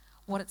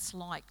what it's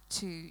like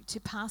to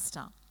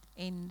pastor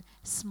in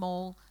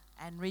small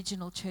and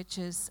regional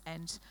churches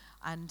and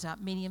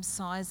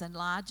medium-sized and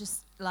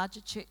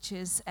larger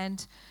churches.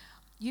 And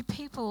you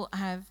people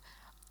are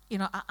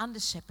under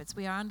shepherds.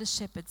 We are under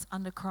shepherds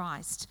under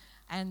Christ,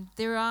 and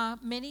there are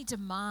many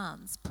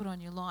demands put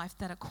on your life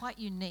that are quite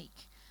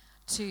unique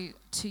to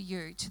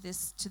you, to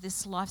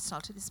this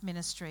lifestyle, to this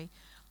ministry,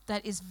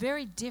 that is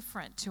very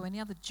different to any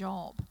other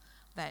job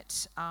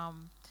that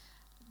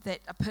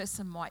a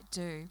person might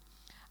do.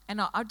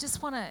 And I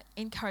just want to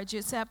encourage you.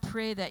 It's our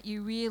prayer that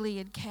you really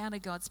encounter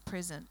God's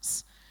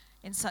presence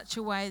in such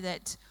a way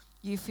that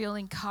you feel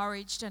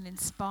encouraged and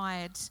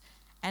inspired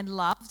and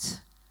loved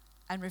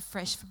and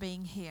refreshed for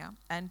being here.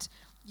 And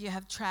you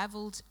have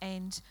travelled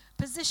and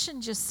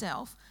positioned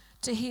yourself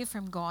to hear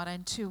from God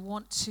and to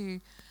want to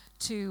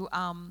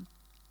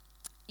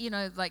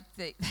like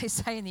they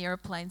say in the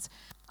airplanes,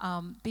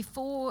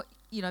 before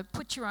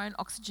put your own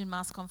oxygen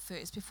mask on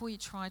first before you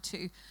try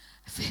to,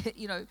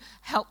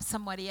 help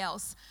somebody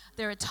else.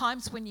 There are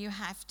times when you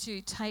have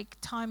to take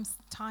time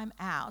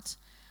out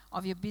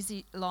of your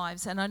busy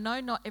lives. And I know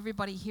not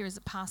everybody here is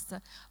a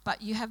pastor,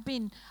 but you have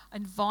been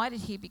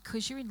invited here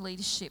because you're in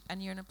leadership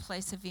and you're in a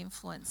place of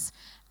influence,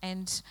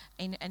 and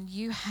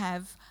you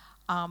have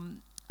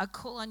a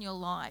call on your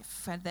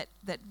life, and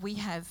that we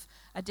have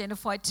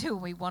identified too.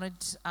 We wanted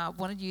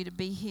you to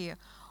be here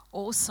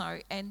also,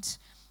 and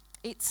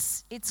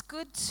it's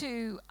good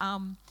to.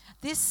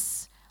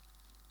 This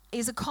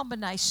is a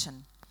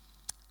combination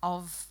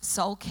of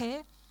soul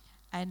care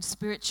and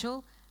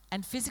spiritual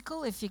and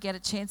physical, if you get a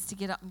chance to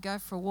get up and go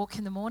for a walk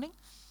in the morning.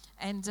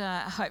 And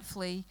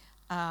hopefully,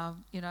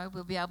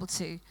 we'll be able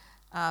to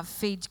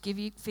feed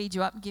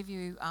you up and give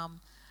you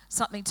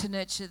something to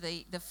nurture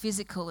the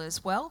physical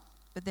as well.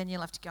 But then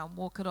you'll have to go and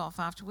walk it off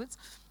afterwards.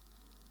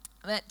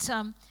 But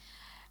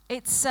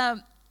it's...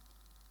 the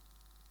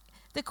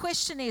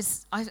question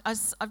is,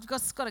 I've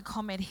got a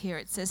comment here.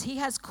 It says, He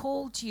has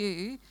called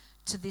you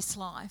to this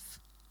life.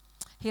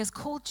 He has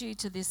called you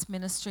to this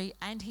ministry,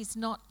 and He's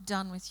not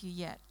done with you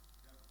yet.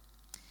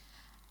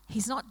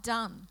 He's not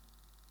done.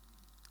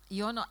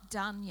 You're not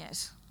done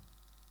yet.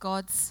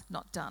 God's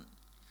not done.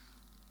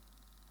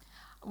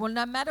 Well,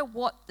 no matter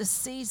what the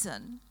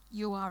season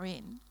you are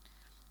in,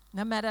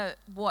 no matter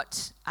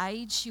what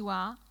age you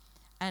are,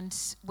 and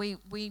we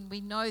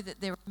know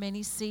that there are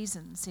many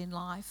seasons in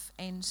life,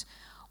 and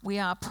we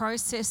are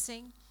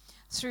processing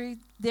through,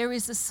 there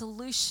is a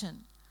solution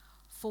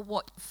for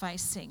what you're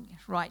facing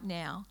right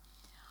now.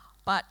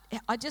 But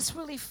I just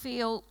really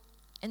feel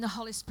in the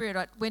Holy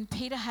Spirit, when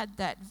Peter had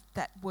that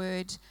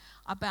word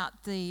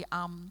about the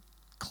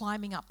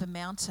climbing up the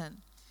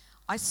mountain,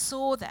 I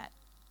saw that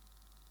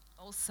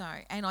also.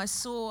 And I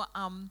saw,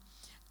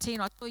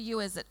 Tina, I saw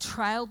you as a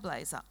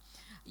trailblazer.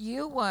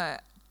 You were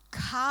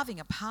carving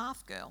a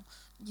path, girl.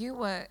 You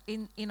were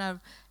in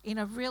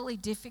a really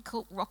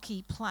difficult,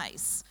 rocky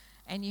place,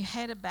 and you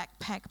had a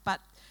backpack,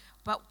 but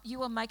you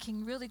were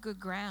making really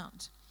good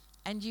ground,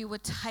 and you were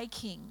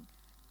taking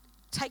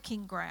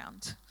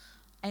ground.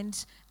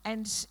 And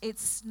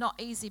it's not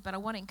easy, but I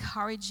want to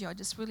encourage you. I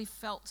just really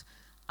felt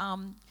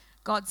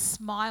God's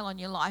smile on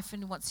your life,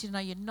 and wants you to know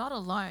you're not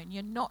alone.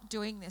 You're not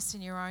doing this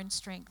in your own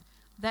strength.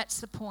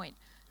 That's the point,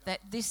 that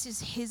this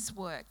is His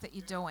work that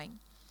you're doing.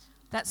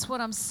 That's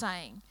what I'm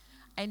saying.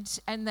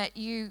 And that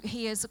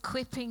He is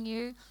equipping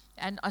you.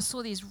 And I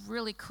saw these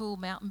really cool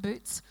mountain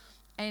boots.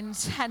 And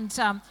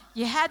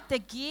you had the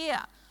gear.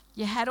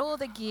 You had all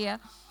the gear.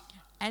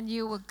 And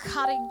you were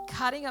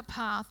cutting a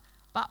path.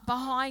 But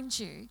behind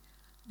you,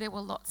 there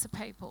were lots of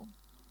people.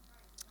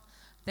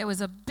 There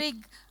was a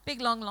big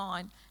long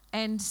line,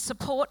 and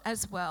support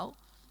as well.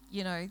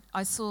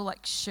 I saw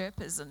like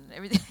Sherpas and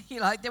everything.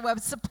 There were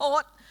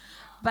support.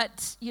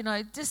 But,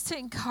 just to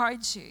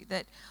encourage you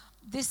that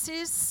this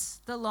is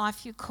the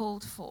life you're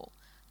called for,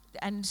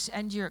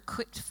 and you're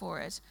equipped for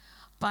it.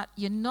 But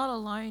you're not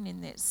alone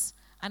in this.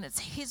 And it's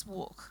His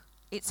walk.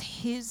 It's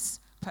His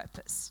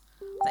purpose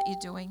that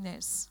you're doing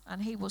this.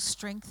 And He will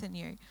strengthen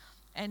you.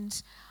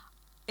 And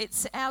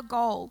it's our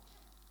goal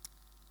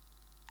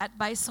at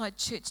Bayside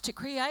Church to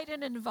create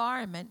an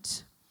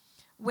environment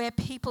where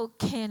people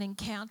can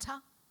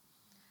encounter,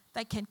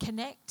 they can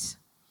connect,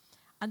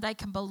 and they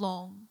can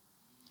belong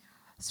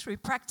through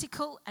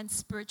practical and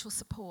spiritual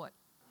support.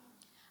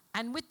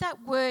 And with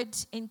that word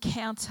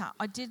encounter,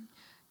 I did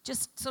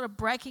just sort of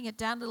breaking it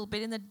down a little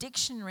bit in the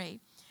dictionary.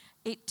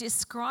 It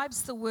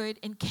describes the word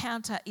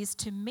encounter is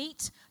to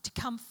meet, to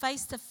come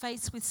face to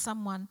face with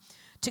someone,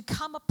 to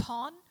come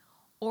upon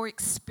or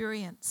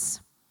experience.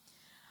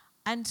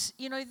 And,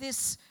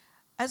 this,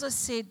 as I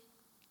said,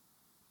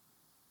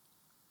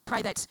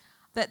 pray that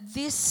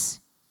this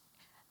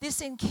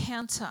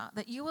encounter,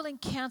 that you will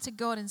encounter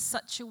God in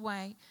such a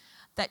way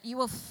that you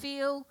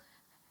will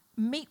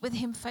meet with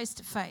Him face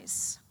to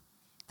face,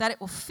 that it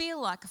will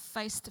feel like a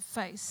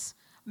face-to-face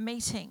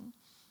meeting,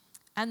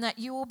 and that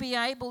you will be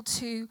able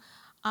to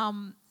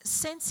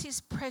sense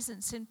His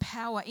presence and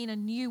power in a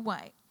new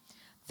way.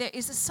 There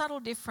is a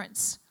subtle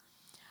difference.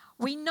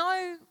 We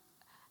know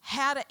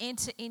how to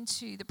enter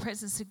into the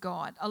presence of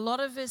God. A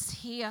lot of us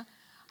here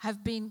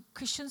have been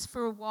Christians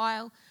for a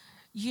while.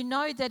 You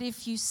know that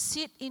if you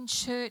sit in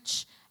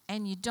church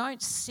and you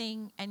don't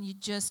sing and you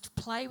just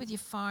play with your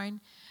phone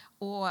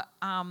or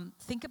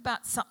think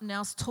about something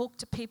else, talk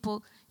to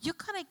people, you're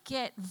going to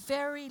get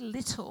very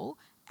little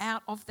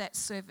out of that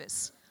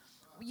service.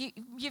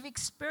 You've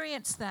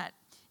experienced that.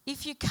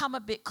 If you come a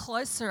bit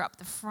closer up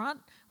the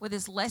front where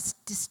there's less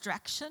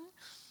distraction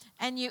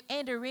and you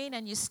enter in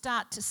and you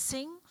start to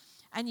sing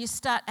and you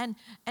start and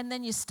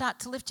then you start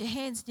to lift your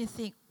hands and you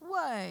think,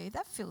 whoa,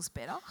 that feels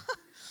better.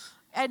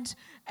 and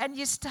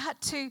you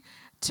start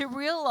to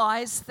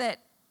realize that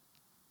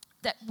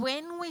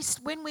when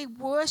we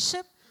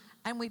worship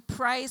and we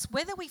praise,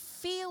 whether we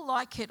feel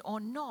like it or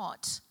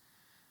not,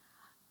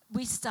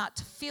 we start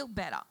to feel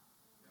better.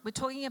 We're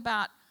talking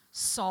about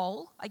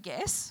soul, I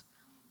guess,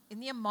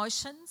 in the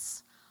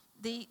emotions,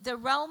 the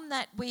realm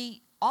that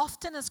we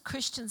often as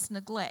Christians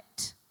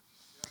neglect.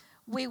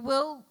 We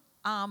will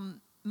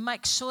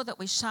make sure that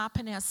we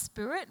sharpen our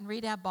spirit and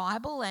read our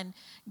Bible and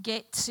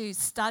get to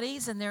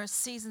studies, and there are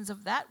seasons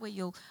of that where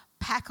you'll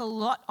pack a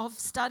lot of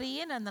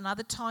study in, and then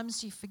other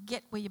times you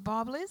forget where your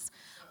Bible is.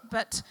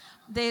 But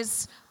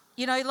there's,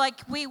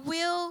 we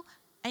will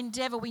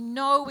endeavour. We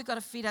know we've got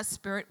to feed our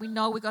spirit. We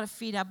know we've got to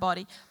feed our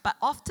body. But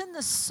often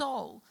the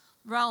soul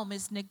realm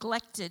is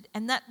neglected,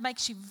 and that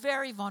makes you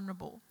very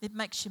vulnerable. It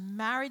makes your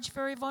marriage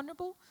very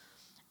vulnerable.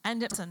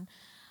 And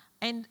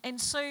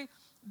so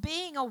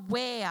being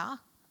aware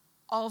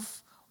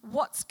of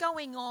what's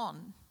going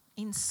on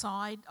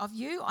inside of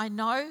you. I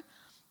know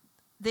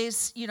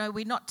there's,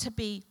 we're not to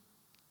be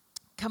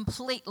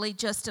completely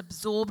just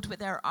absorbed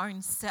with our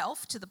own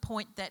self to the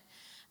point that,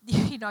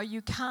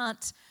 you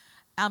can't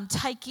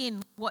take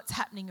in what's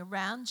happening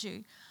around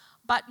you.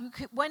 But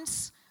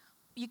once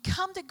you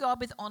come to God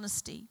with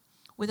honesty,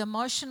 with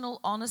emotional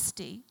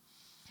honesty,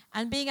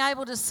 and being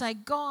able to say,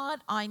 God,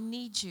 I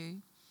need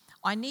you.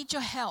 I need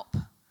your help.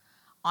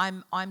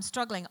 I'm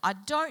struggling. I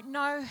don't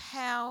know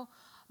how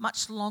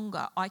much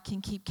longer I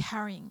can keep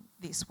carrying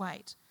this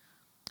weight.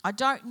 I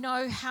don't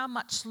know how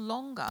much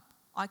longer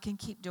I can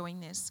keep doing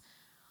this.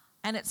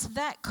 And it's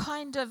that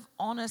kind of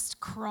honest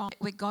cry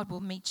where God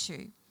will meet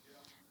you.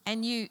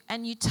 And you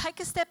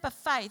take a step of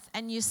faith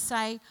and you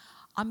say,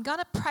 I'm going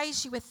to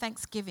praise you with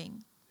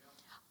thanksgiving.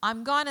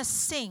 I'm going to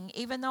sing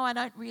even though I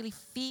don't really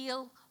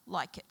feel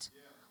like it.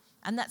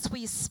 And that's where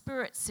your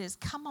spirit says,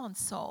 come on,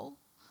 soul,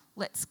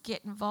 let's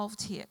get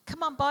involved here.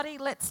 Come on, body,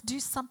 let's do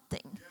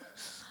something.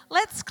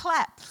 Let's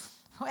clap.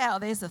 Wow,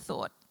 there's a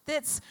thought.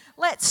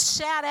 Let's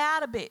shout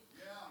out a bit.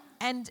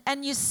 And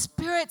your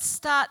spirit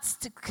starts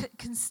to,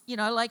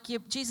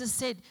 Jesus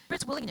said,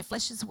 spirit's willing and your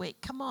flesh is weak.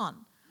 Come on,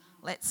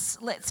 let's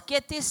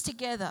get this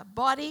together.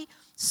 Body,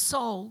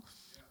 soul,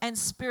 and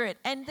spirit.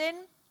 And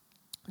then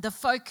the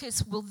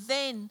focus will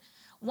then,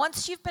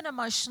 once you've been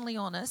emotionally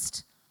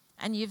honest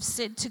and you've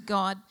said to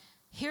God,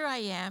 here I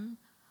am,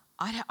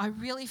 I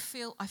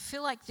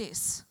feel like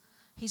this.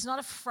 He's not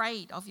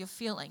afraid of your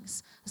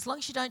feelings. As long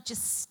as you don't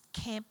just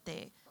camp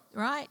there,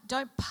 right?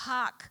 Don't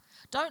park.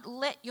 Don't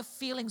let your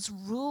feelings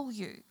rule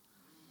you.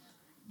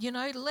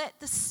 Let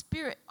the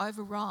Spirit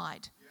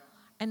override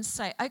and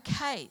say,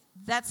 okay,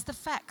 that's the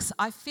facts.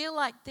 I feel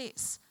like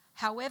this.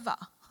 However,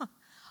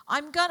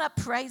 I'm going to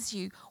praise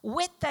you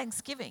with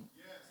thanksgiving.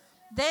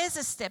 There's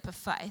a step of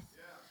faith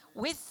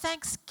with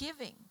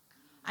thanksgiving.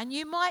 And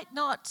you might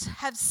not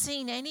have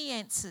seen any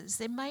answers.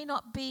 There may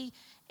not be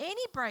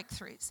any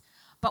breakthroughs.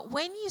 But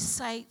when you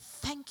say,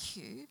 thank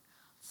you,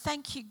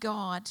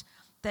 God,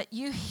 that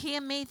you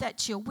hear me,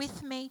 that you're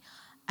with me,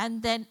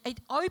 and then it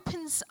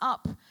opens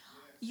up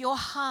your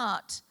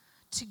heart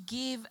to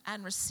give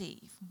and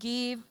receive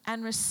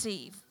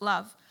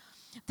love.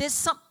 There's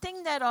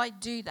something that I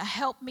do to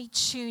help me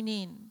tune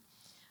in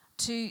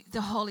to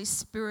the Holy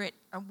Spirit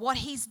and what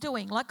He's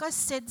doing. Like I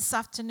said this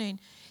afternoon,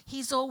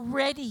 He's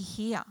already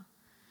here.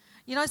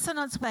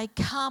 Sometimes we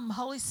come,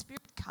 Holy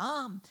Spirit,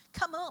 come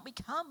on, we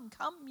come,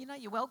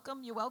 you're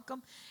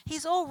welcome.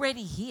 He's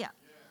already here.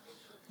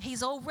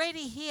 He's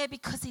already here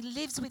because He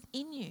lives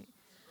within you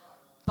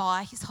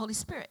by His Holy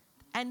Spirit.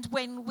 And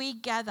when we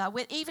gather,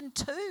 we're even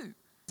two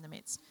in the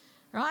midst,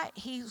 right?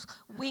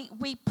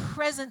 We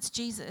presence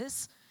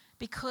Jesus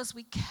because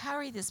we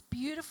carry this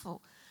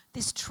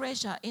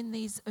treasure in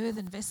these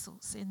earthen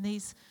vessels, in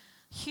these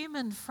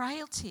human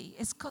frailty.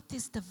 It's got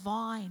this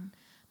divine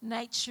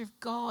nature of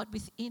God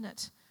within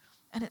it.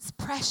 And it's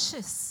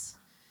precious.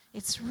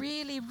 It's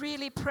really,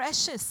 really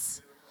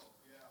precious.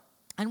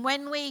 And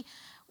when we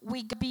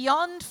go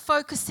beyond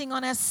focusing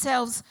on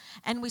ourselves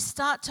and we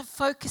start to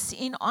focus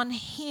in on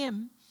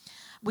Him,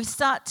 we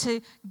start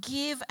to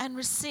give and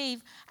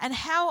receive. And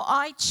how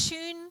I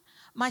tune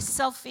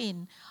myself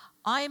in,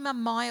 I'm a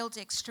mild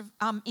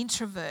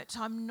introvert.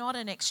 I'm not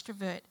an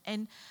extrovert.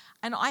 And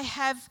I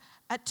have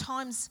at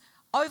times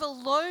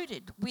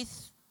overloaded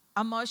with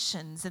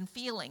emotions and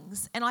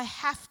feelings, and I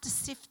have to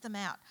sift them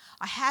out.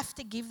 I have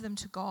to give them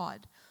to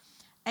God.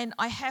 And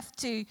I have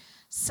to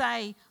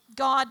say,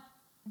 God,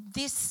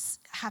 this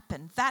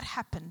happened, that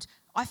happened.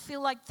 I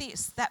feel like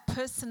this, that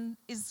person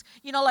is,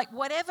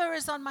 whatever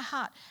is on my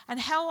heart. And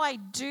how I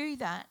do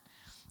that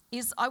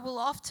is I will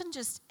often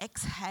just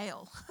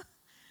exhale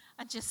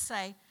and just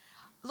say,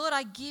 Lord,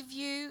 I give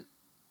you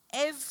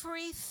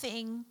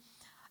everything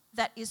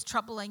that is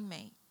troubling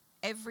me.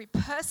 Every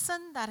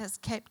person that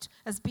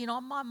has been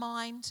on my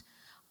mind,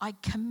 I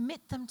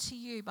commit them to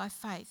you by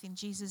faith in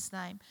Jesus'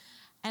 name.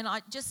 And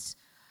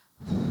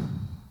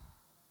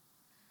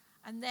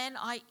and then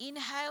I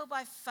inhale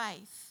by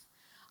faith.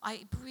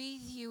 I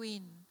breathe you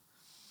in.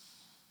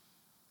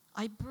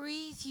 I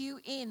breathe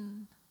you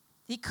in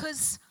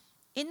because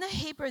in the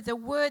Hebrew, the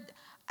word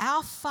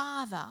our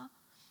Father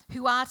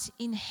who art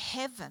in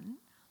heaven,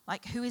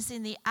 like who is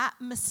in the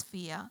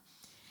atmosphere,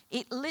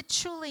 it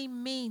literally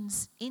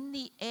means in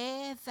the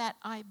air that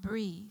I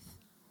breathe.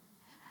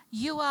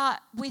 You are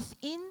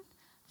within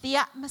the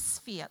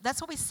atmosphere. That's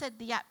what we said,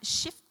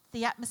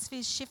 the atmosphere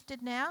is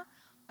shifted now.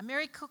 A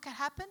miracle can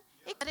happen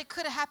But it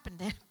could have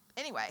happened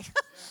anyway.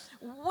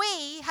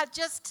 We have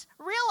just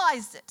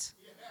realized it.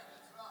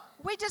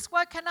 We just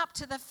woken up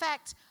to the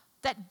fact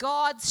that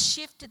God's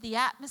shifted the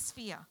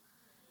atmosphere.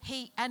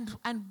 And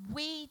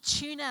we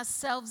tune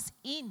ourselves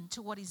in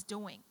to what he's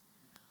doing.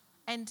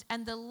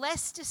 And the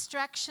less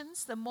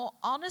distractions, the more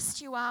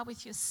honest you are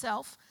with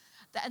yourself,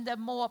 and the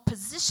more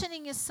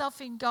positioning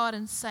yourself in God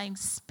and saying,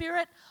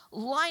 Spirit,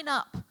 line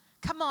up.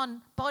 Come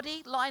on,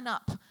 body, line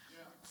up.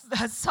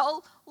 Yeah.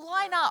 Soul,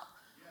 line up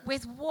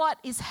with what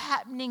is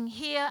happening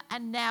here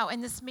and now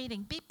in this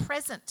meeting. Be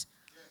present.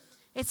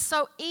 It's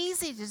so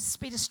easy to just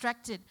be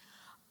distracted.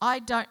 I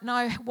don't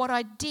know what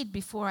I did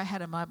before I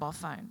had a mobile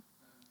phone.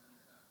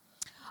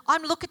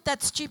 I'm looking at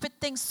that stupid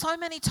thing so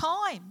many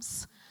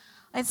times.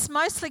 It's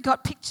mostly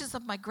got pictures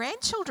of my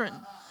grandchildren.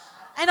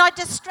 And I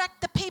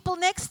distract the people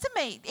next to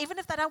me, even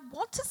if they don't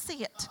want to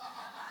see it.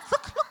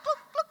 Look.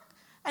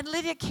 And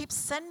Lydia keeps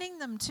sending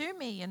them to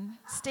me and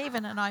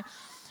Stephen and I.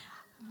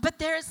 But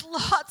there is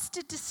lots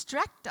to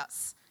distract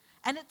us.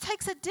 And it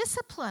takes a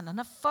discipline and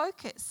a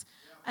focus.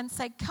 And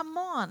say, come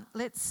on,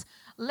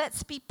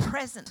 let's be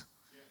present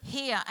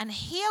here and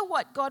hear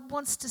what God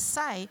wants to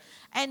say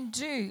and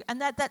do.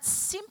 And that's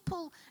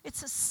simple.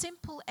 It's a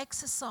simple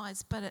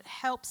exercise, but it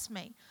helps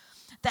me.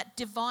 That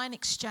divine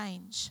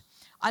exchange.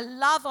 I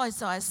love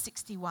Isaiah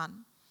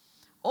 61.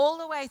 All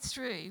the way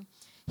through,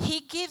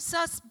 he gives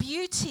us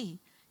beauty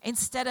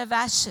instead of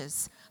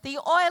ashes, the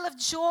oil of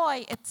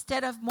joy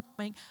instead of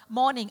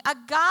mourning, a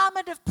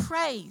garment of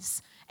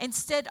praise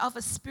instead of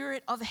a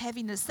spirit of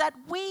heaviness, that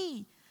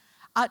we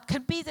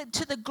can be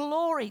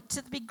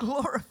to be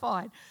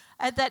glorified.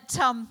 And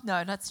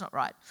no, that's not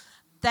right.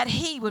 That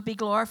he would be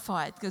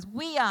glorified, because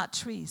we are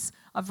trees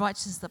of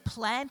righteousness, the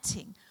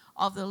planting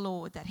of the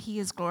Lord, that he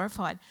is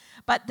glorified.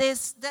 But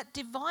there's that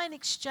divine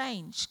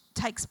exchange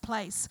takes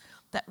place,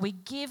 that we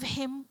give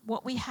him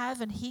what we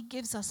have and he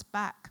gives us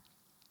back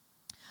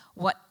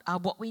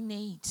what we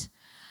need.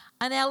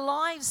 And our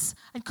lives,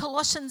 in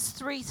Colossians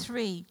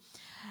 3:3,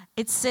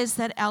 it says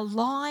that our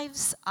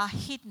lives are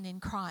hidden in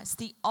Christ.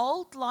 The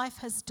old life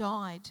has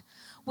died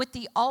with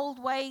the old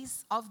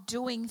ways of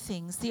doing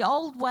things, the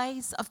old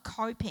ways of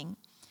coping.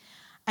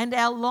 And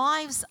our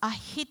lives are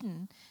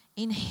hidden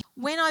in him.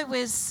 When I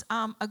was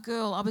a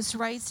girl, I was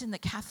raised in the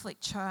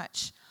Catholic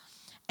Church.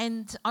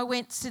 And I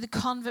went to the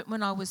convent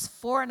when I was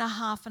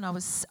 4.5 and I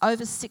was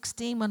over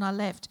 16 when I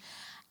left.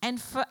 And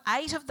for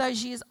 8 of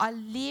those years, I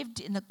lived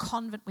in the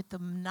convent with the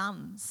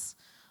nuns.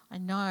 I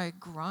know,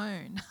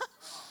 groan.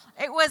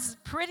 It was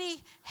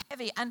pretty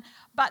heavy,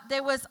 but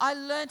I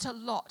learnt a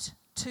lot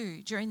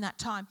too during that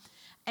time.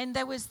 And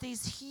there was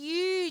these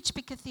huge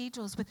big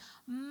cathedrals with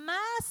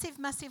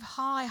massive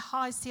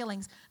high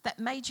ceilings that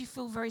made you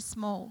feel very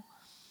small.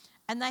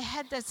 And they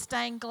had the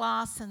stained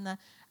glass and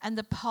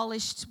the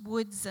polished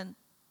woods and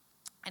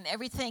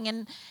everything.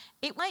 And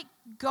it like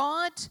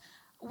God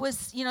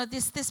was,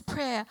 this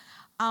prayer,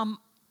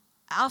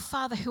 our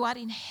Father who art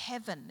in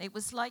heaven. It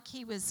was like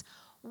he was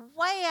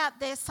way out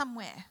there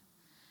somewhere.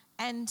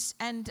 And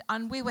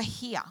we were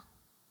here.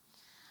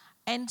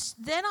 And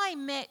then I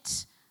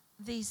met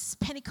these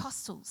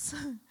Pentecostals.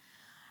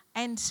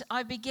 And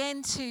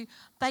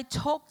they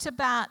talked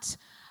about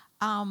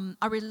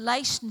a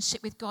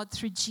relationship with God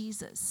through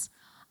Jesus.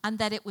 And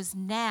that it was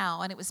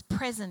now and it was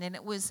present. And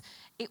it was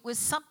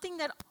something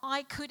that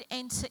I could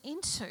enter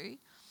into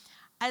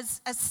as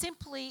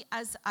simply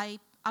as a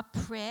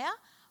prayer.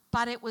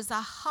 But it was a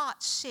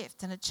heart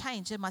shift and a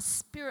change. And my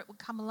spirit would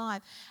come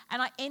alive.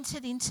 And I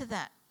entered into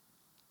that.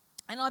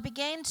 And I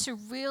began to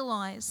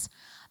realize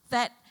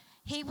that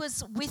he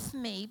was with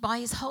me by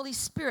his Holy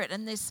Spirit.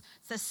 And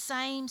the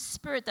same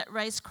Spirit that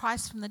raised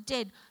Christ from the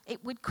dead,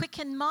 it would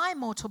quicken my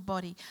mortal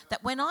body.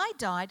 That when I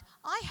died,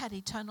 I had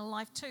eternal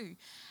life too.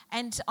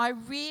 And I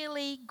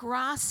really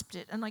grasped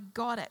it and I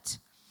got it.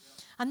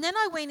 And then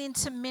I went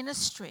into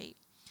ministry.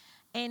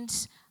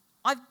 And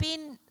I've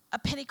been a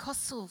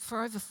Pentecostal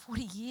for over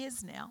 40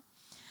 years now.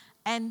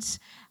 And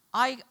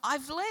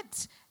I've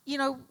learnt,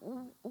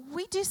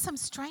 we do some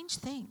strange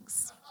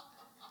things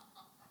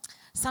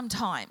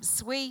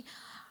sometimes.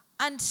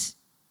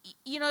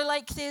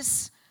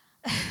 There's,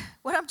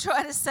 what I'm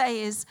trying to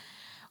say is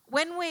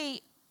when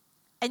we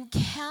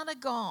encounter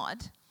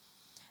God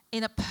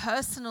in a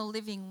personal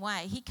living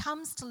way, he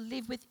comes to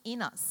live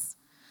within us.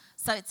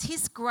 So it's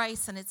his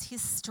grace and it's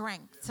his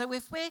strength. So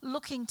if we're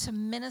looking to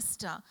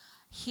minister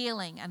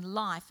healing and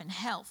life and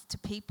health to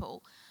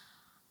people,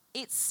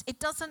 it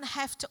doesn't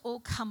have to all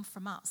come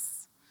from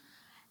us.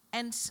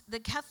 And the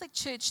Catholic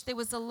Church, there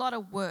was a lot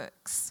of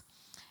works.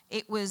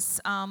 It was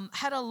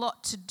had a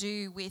lot to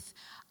do with,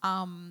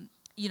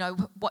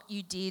 what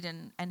you did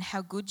and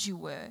how good you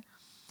were.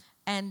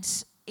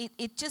 And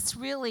it just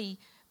really,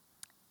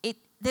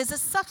 there's a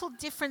subtle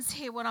difference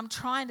here. What I'm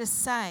trying to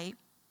say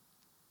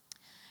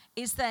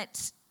is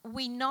that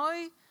we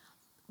know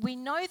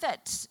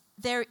that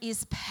there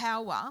is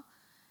power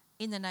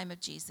in the name of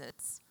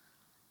Jesus.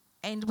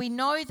 And we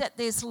know that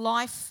there's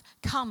life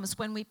comes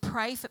when we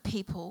pray for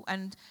people,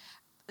 and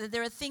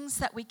there are things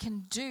that we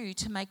can do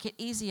to make it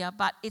easier,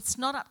 but it's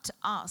not up to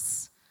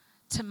us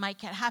to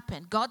make it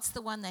happen. God's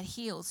the one that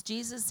heals.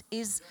 Jesus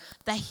is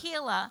the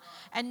healer,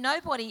 and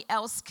nobody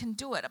else can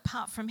do it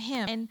apart from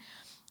him. And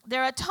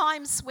there are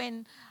times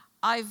when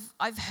I've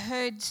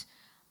heard,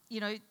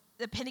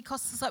 the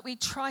Pentecostals, like, we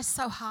try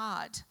so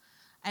hard.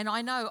 And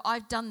I know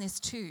I've done this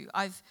too.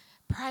 I've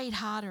prayed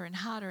harder and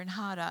harder and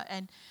harder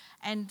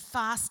and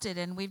fasted,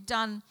 and we've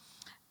done,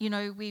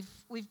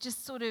 we've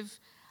just sort of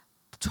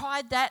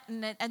tried that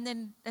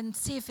and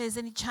see if there's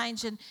any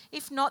change. And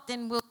if not,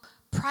 then we'll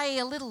pray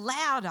a little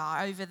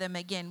louder over them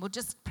again. We'll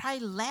just pray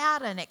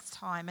louder next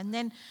time. And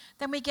then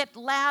we get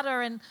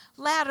louder and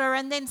louder,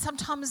 and then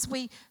sometimes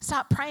we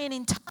start praying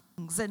in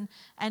tongues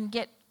and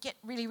get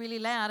really, really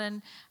loud.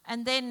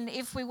 And then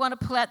if we want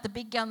to pull out the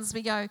big guns,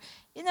 we go,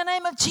 in the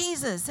name of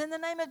Jesus, in the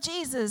name of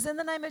Jesus, in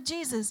the name of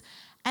Jesus.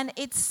 And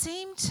it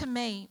seemed to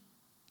me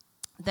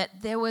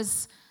that there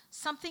was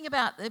something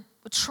about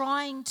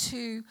trying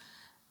to,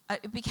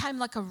 it became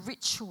like a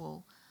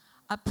ritual,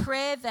 a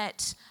prayer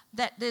that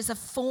there's a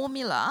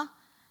formula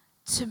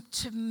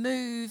to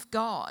move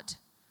God,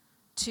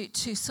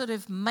 to sort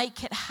of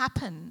make it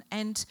happen.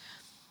 And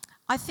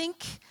I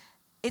think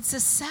it's a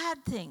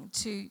sad thing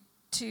to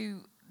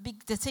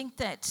think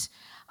that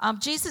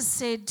Jesus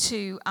said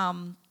to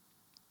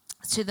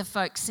the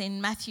folks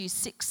in Matthew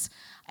 6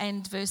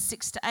 and verse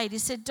 6 to 8, he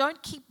said,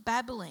 don't keep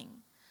babbling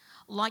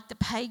like the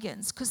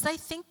pagans, because they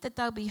think that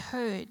they'll be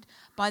heard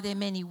by their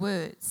many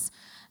words.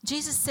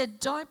 Jesus said,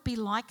 don't be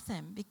like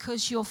them,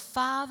 because your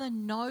Father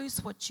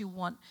knows what you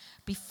want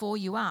before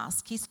you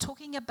ask. He's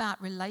talking about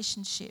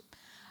relationship,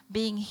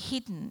 being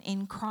hidden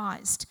in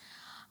Christ,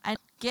 and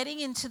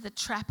getting into the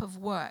trap of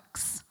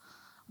works,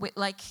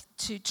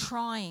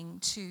 trying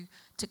to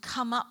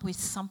come up with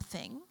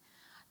something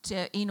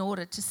in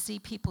order to see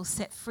people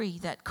set free,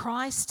 that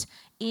Christ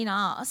in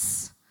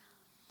us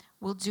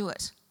will do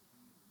it,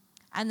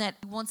 and that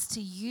he wants to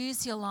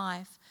use your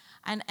life.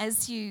 And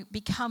as you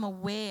become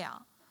aware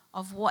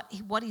of what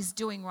he's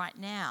doing right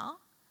now,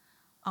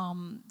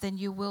 then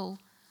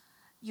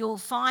you'll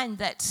find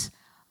that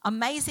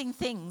amazing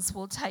things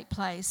will take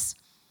place.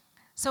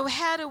 So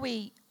how do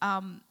we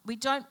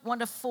don't want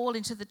to fall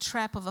into the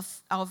trap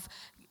of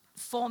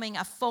forming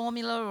a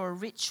formula or a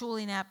ritual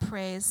in our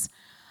prayers,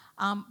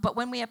 but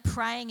when we are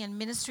praying and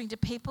ministering to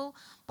people,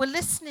 we're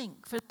listening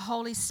for the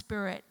Holy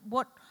Spirit.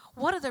 What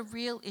are the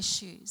real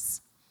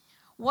issues?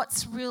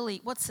 What's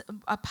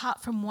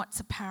apart from what's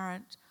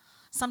apparent?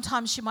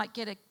 Sometimes you might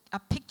get a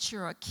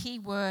picture or a key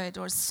word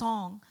or a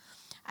song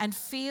and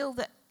feel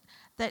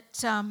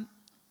that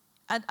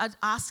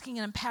asking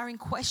an empowering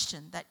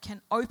question that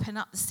can open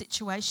up the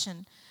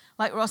situation.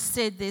 Like Ross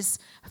said,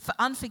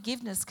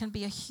 unforgiveness can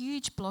be a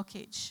huge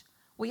blockage.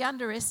 We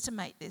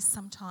underestimate this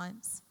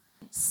sometimes.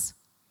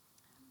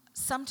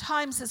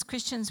 Sometimes as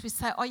Christians we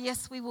say, oh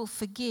yes, we will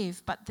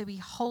forgive, but then we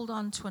hold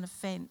on to an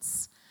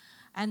offence.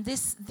 And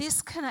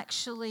this can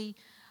actually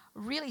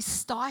really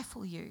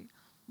stifle you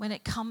when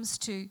it comes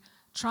to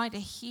trying to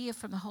hear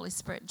from the Holy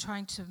Spirit and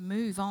trying to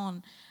move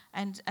on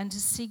and to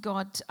see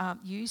God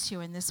use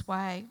you in this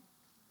way.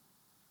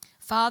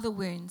 Father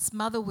wounds,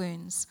 mother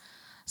wounds.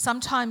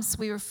 Sometimes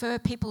we refer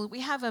people,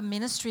 we have a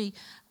ministry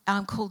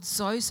called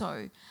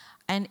Zozo,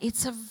 and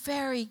it's a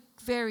very,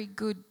 very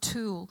good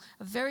tool,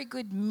 a very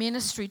good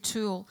ministry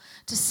tool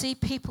to see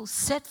people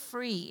set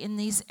free in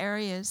these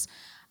areas.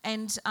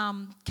 And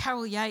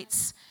Carol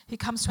Yates, who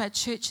comes to our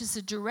church, is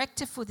the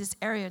director for this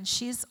area, and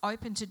she's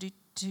open to do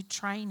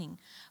training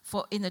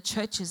in the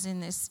churches in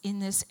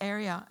this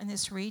area, in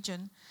this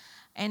region.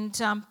 And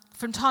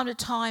from time to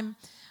time,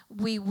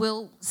 we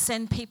will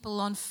send people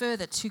on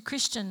further to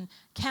Christian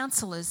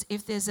counsellors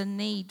if there's a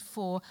need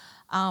for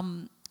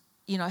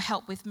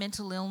help with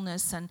mental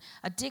illness and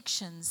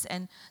addictions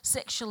and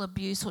sexual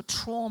abuse or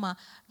trauma,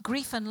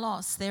 grief and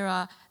loss.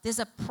 There's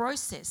a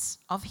process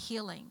of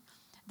healing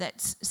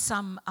that's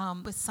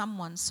with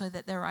someone, so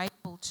that they're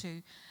able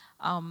to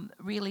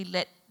really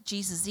let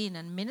Jesus in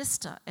and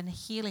minister and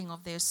healing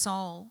of their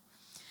soul.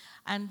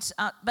 And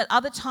but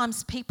other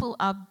times people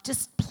are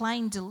just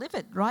plain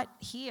delivered right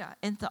here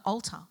at the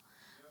altar,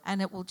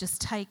 and it will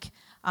just take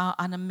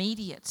an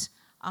immediate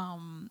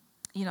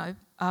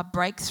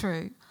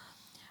breakthrough.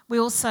 We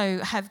also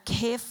have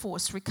Care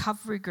Force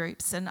recovery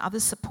groups and other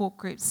support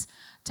groups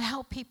to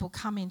help people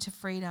come into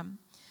freedom.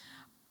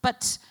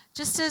 But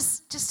just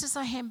as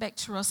I hand back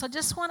to Ross, I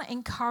just want to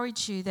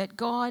encourage you that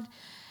God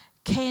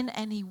can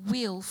and he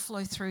will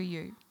flow through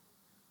you.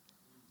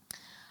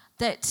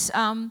 That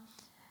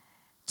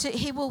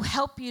he will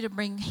help you to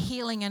bring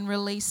healing and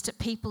release to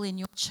people in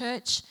your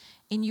church,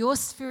 in your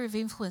sphere of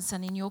influence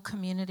and in your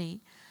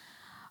community.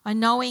 By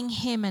knowing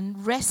him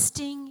and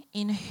resting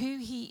in who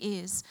he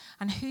is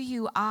and who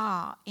you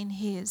are in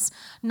his.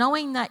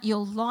 Knowing that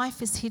your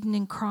life is hidden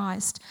in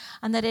Christ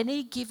and that at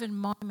any given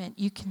moment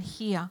you can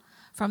hear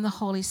from the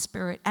Holy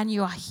Spirit, and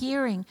you are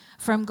hearing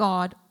from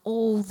God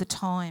all the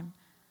time.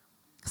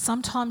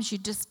 Sometimes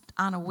you're just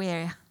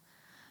unaware.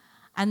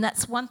 And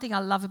that's one thing I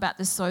love about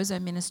the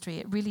Sozo ministry.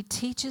 It really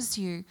teaches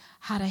you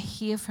how to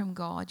hear from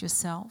God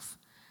yourself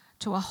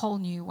to a whole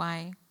new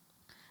way.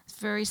 It's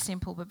very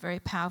simple but very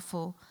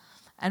powerful.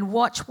 and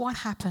watch what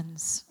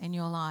happens in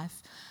your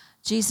life.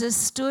 Jesus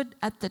stood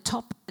at the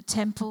top of the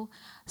temple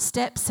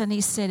steps and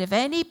he said, if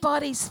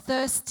anybody's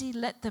thirsty,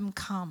 let them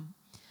come.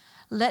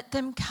 Let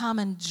them come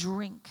and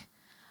drink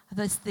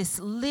this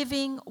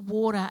living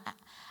water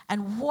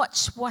and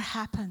watch what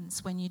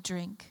happens when you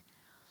drink.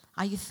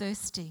 Are you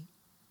thirsty?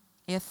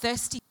 Are you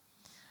thirsty?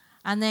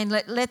 And then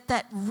let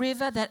that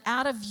river that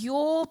out of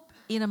your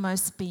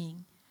innermost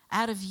being,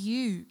 out of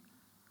you,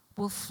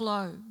 will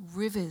flow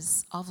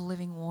rivers of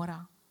living water.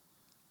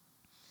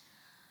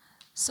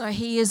 So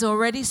he is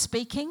already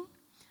speaking.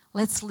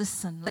 Let's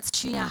listen. Let's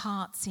tune our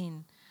hearts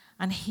in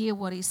and hear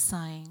what he's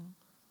saying.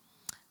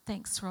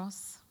 Thanks,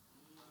 Ross.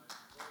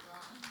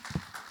 Well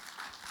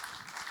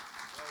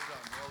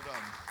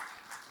done.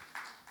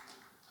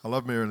 I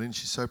love Marilyn.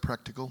 She's so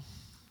practical.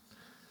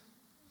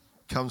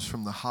 Comes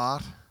from the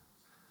heart.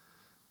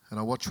 And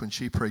I watch when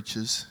she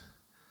preaches,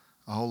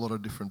 a whole lot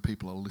of different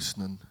people are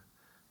listening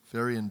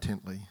very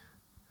intently.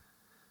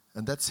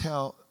 And that's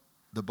how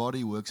the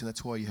body works, and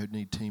that's why you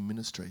need team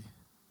ministry.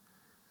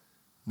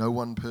 No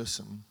one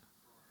person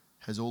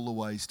has all the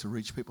ways to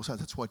reach people. So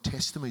that's why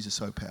testimonies are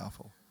so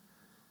powerful.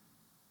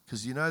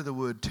 Because you know the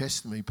word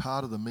testimony,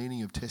 part of the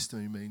meaning of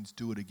testimony means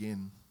do it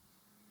again.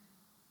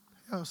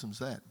 How awesome is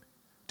that?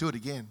 Do it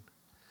again.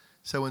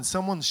 So when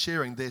someone's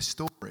sharing their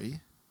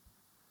story,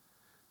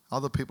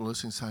 other people are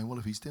listening saying, well,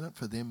 if he's done it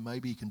for them,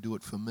 maybe he can do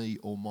it for me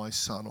or my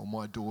son or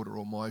my daughter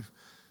or my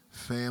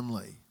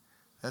family.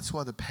 That's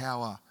why the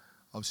power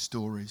of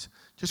stories.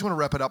 Just want to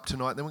wrap it up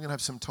tonight. Then we're going to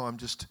have some time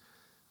just to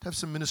have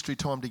some ministry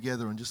time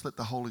together and just let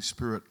the Holy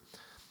Spirit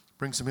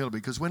bring some healing.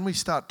 Because when we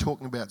start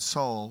talking about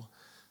soul,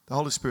 the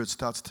Holy Spirit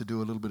starts to do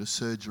a little bit of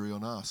surgery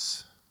on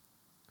us.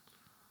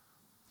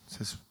 It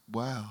says,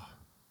 wow.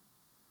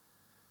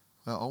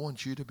 Well, I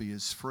want you to be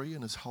as free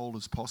and as whole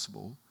as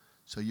possible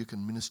so you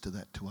can minister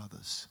that to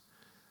others.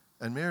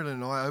 And Marilyn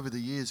and I, over the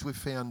years,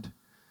 we've been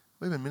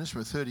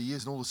ministering for 30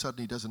 years, and all of a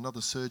sudden he does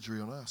another surgery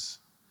on us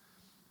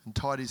and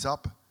tidies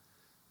up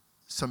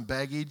some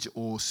baggage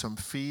or some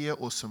fear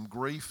or some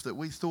grief that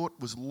we thought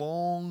was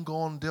long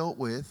gone dealt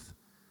with,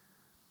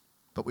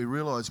 but we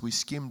realised we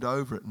skimmed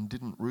over it and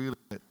didn't really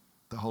let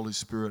the Holy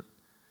Spirit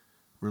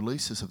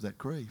release us of that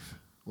grief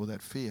or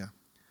that fear.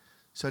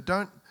 So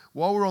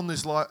while we're on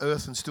this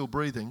earth and still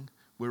breathing,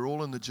 we're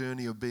all in the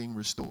journey of being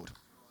restored.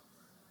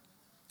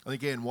 And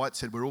again, White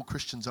said, we're all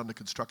Christians under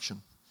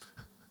construction.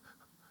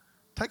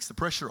 Takes the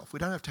pressure off. We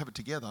don't have to have it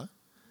together.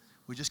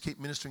 We just keep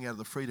ministering out of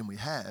the freedom we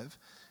have.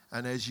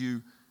 And as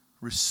you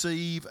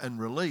receive and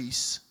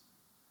release,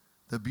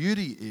 the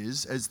beauty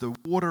is, as the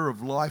water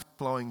of life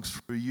flowing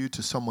through you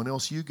to someone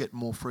else, you get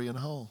more free and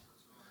whole.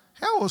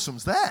 How awesome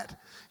is that?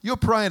 You're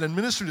praying and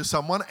ministering to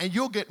someone and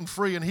you're getting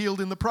free and healed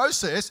in the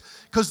process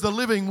because the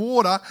living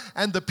water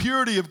and the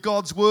purity of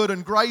God's word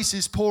and grace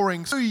is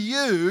pouring through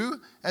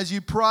you as you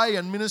pray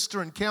and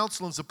minister and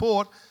counsel and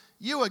support.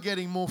 You are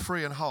getting more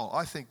free and whole.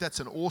 I think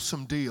that's an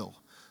awesome deal.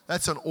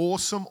 That's an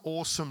awesome,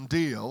 awesome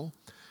deal.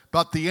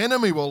 But the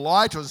enemy will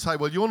lie to us and say,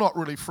 well, you're not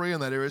really free in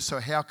that area, so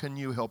how can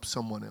you help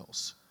someone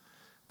else?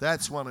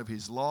 That's one of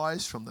his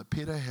lies from the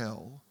pit of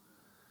hell.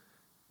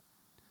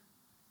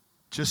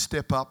 Just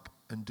step up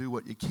and do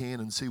what you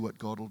can and see what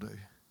God will do.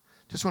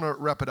 Just want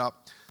to wrap it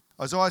up.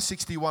 Isaiah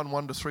 61,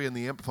 1-3 in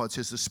the Amplified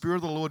says, the Spirit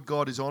of the Lord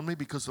God is on me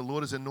because the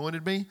Lord has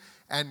anointed me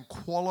and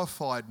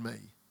qualified me.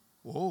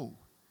 Whoa.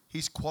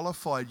 He's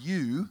qualified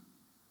you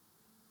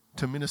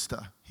to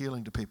minister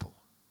healing to people.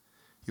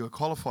 You are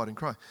qualified in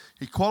Christ.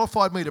 He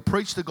qualified me to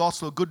preach the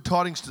gospel of good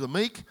tidings to the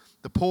meek,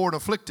 the poor and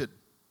afflicted.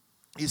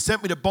 He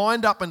sent me to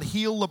bind up and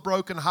heal the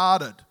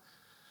brokenhearted.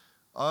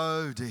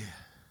 Oh dear.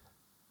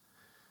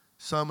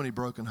 So many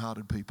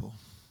broken-hearted people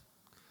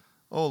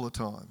all the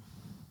time.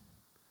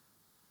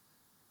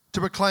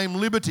 To proclaim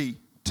liberty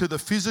to the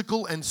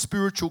physical and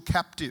spiritual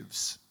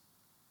captives,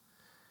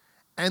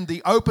 and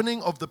the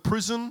opening of the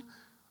prison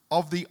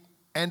of the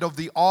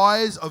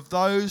eyes of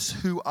those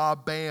who are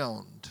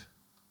bound.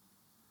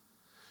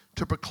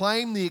 To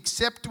proclaim the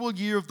acceptable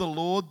year of the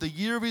Lord, the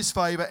year of his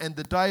favour, and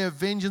the day of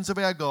vengeance of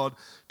our God,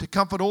 to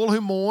comfort all who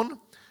mourn,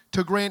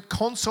 to grant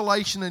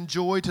consolation and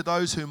joy to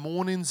those who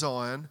mourn in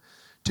Zion,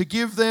 to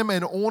give them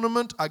an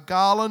ornament, a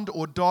garland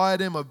or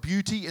diadem of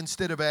beauty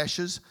instead of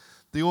ashes,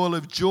 the oil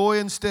of joy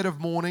instead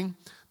of mourning,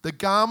 the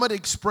garment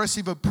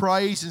expressive of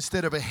praise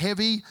instead of a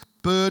heavy,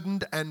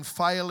 burdened and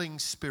failing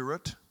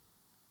spirit,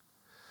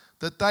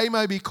 that they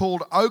may be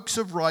called oaks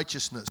of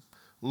righteousness,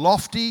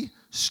 lofty,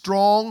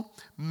 strong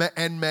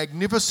and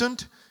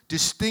magnificent,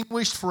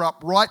 distinguished for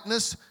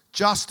uprightness,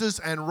 justice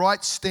and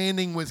right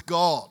standing with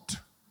God.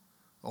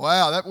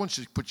 Wow, that wants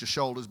you to put your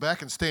shoulders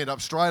back and stand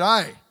up straight,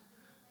 eh?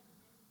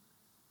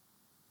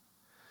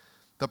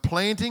 The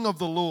planting of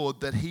the Lord,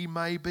 that he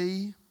may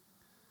be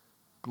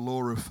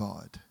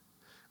glorified.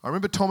 I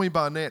remember Tommy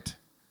Barnett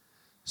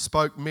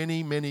spoke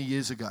many, many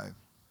years ago.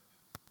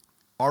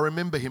 I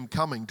remember him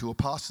coming to a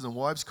pastors and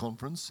wives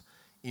conference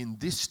in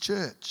this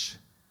church.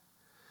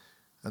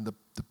 And the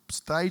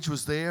stage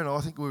was there, and I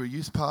think we were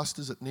youth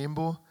pastors at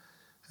Nambour.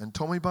 And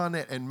Tommy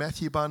Barnett and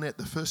Matthew Barnett,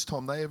 the first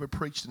time they ever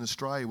preached in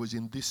Australia was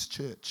in this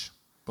church,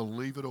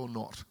 believe it or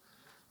not,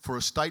 for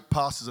a state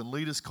pastors and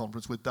leaders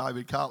conference with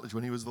David Cartledge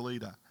when he was the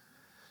leader.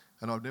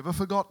 And I've never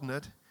forgotten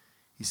it.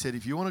 He said,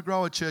 if you want to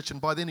grow a church, and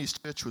by then his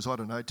church was,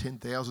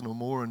 10,000 or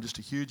more, and just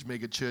a huge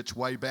mega church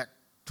way back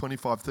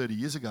 25, 30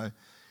 years ago. He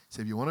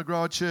said, if you want to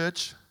grow a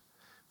church,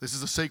 this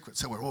is a secret.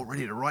 So we're all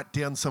ready to write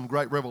down some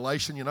great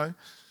revelation,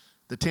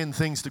 the 10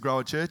 things to grow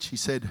a church. He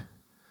said,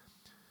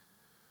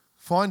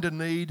 find a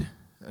need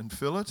and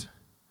fill it.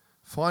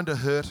 Find a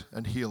hurt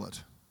and heal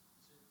it.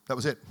 That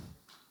was it.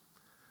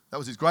 That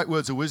was his great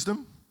words of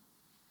wisdom.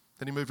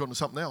 Then he moved on to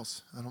something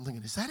else. And I'm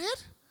thinking, is that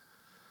it?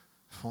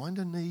 Find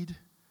a need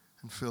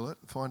and fill it.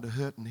 Find a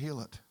hurt and heal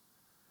it.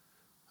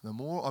 And the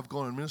more I've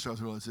gone in ministry,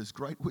 I've realised there's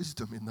great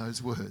wisdom in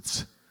those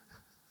words.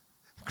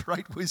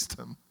 Great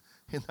wisdom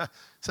in that.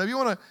 So if you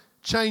want to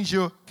change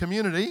your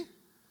community,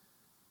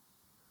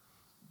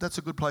 that's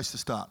a good place to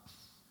start.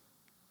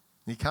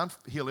 You can't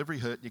heal every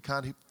hurt, you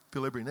can't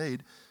fill every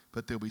need,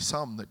 but there'll be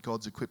some that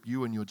God's equipped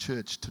you and your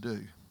church to do.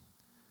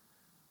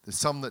 There's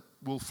some that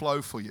will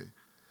flow for you.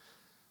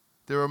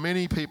 There are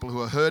many people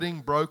who are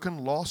hurting,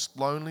 broken, lost,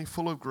 lonely,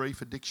 full of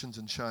grief, addictions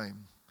and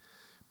shame.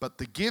 But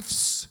the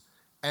gifts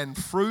and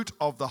fruit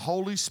of the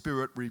Holy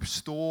Spirit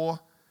restore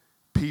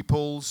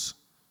people's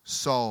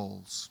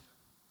souls.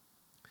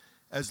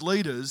 As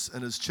leaders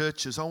and as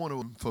churches, I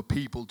want for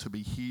people to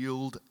be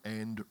healed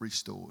and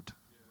restored.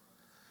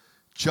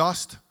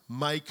 Just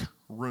make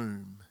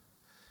room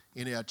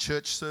in our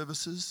church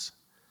services,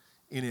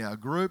 in our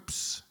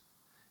groups,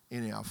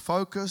 in our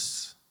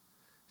focus.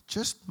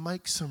 Just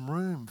make some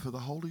room for the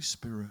Holy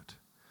Spirit,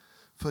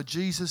 for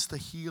Jesus the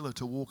healer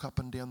to walk up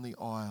and down the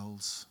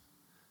aisles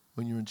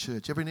when you're in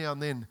church. Every now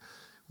and then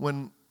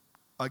when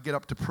I get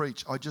up to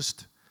preach,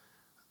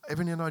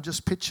 every now and then I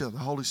just picture the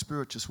Holy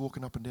Spirit just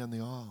walking up and down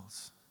the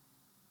aisles.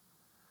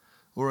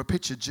 Or I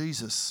picture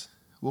Jesus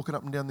walking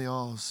up and down the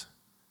aisles.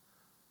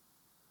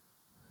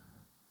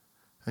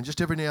 And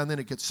just every now and then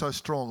it gets so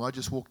strong, I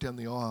just walk down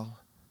the aisle.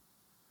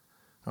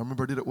 I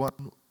remember I did it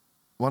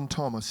one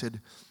time. I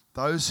said,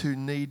 those who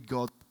need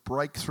God's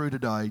breakthrough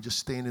today, just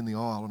stand in the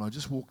aisle. And I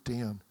just walked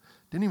down.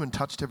 Didn't even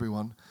touch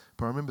everyone.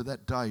 But I remember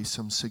that day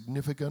some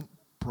significant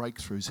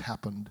breakthroughs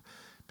happened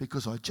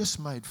because I just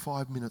made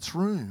 5 minutes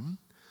room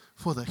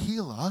for the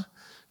healer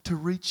to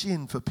reach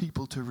in for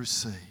people to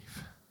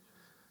receive.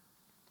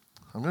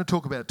 I'm going to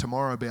talk about it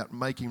tomorrow about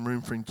making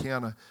room for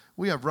encounter.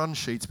 We have run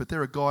sheets, but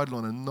they're a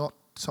guideline and not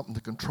something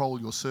to control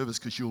your service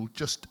because you'll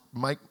just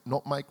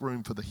not make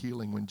room for the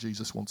healing when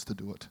Jesus wants to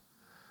do it.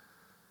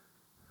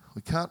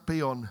 We can't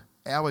be on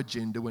our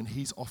agenda when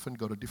he's often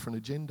got a different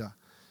agenda.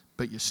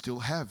 But you still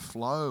have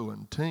flow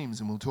and teams,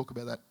 and we'll talk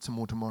about that some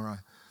more tomorrow.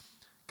 A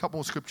couple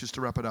more scriptures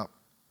to wrap it up.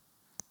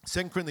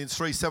 2 Corinthians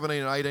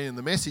 3:17 and 18 in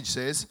the Message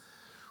says,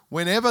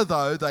 whenever,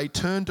 though, they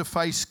turn to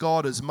face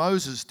God as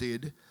Moses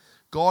did,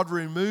 God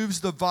removes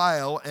the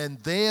veil, and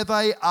there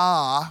they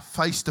are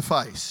face to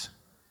face.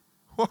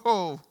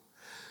 Whoa!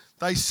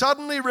 They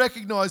suddenly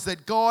recognize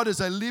that God is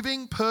a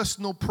living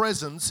personal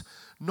presence,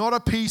 not a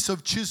piece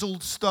of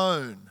chiseled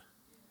stone.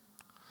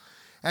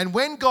 And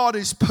when God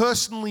is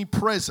personally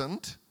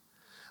present,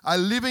 a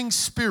living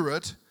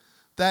spirit,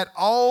 that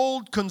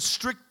old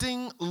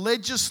constricting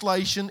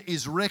legislation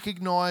is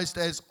recognized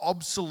as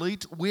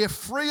obsolete. We're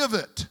free of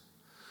it.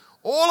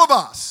 All of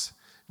us.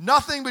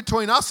 Nothing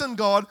between us and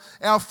God.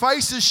 Our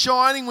face is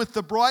shining with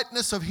the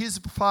brightness of his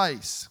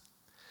face.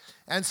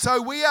 And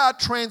so we are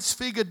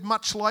transfigured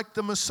much like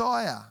the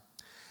Messiah.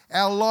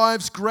 Our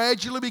lives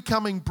gradually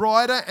becoming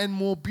brighter and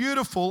more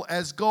beautiful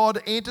as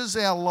God enters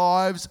our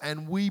lives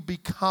and we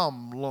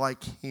become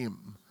like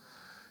him.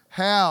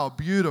 How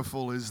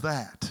beautiful is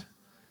that?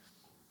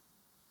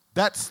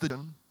 That's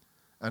the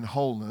and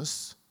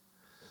wholeness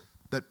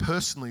that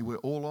personally we're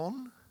all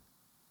on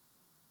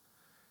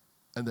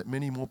and that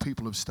many more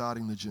people are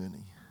starting the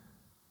journey.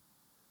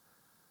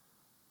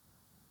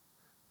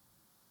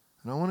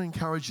 And I want to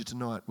encourage you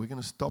tonight. We're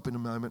going to stop in a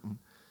moment and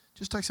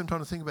just take some time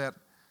to think about,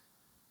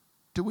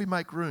 do we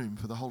make room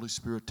for the Holy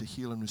Spirit to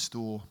heal and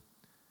restore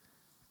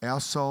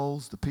our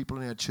souls, the people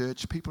in our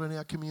church, people in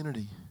our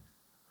community?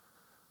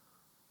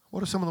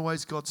 What are some of the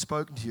ways God's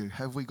spoken to you?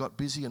 Have we got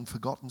busy and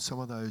forgotten some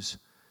of those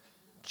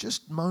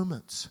just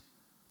moments?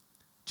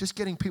 Just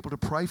getting people to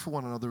pray for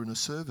one another in a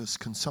service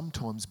can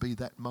sometimes be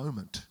that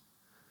moment.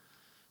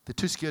 They're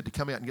too scared to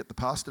come out and get the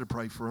pastor to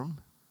pray for them,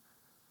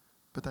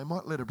 but they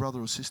might let a brother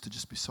or sister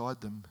just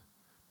beside them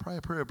pray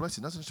a prayer of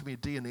blessing. It doesn't have to be a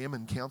D&M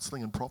and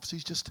counselling and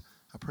prophecies, just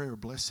a prayer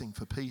of blessing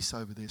for peace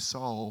over their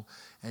soul.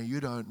 And you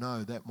don't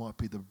know, that might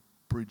be the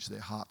bridge their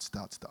heart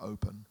starts to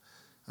open.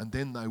 And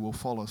then they will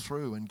follow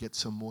through and get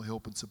some more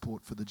help and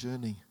support for the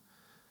journey.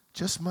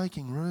 Just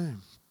making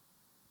room.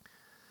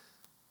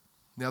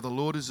 Now the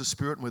Lord is the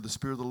Spirit, and where the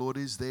Spirit of the Lord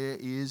is, there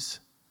is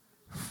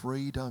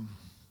freedom.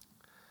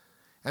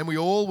 And we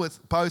all, with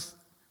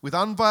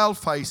unveiled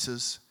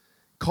faces,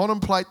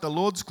 contemplate the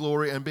Lord's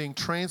glory and being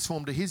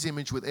transformed to his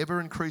image with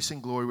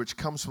ever-increasing glory, which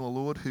comes from the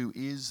Lord who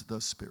is the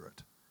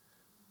Spirit.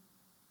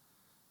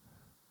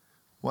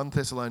 1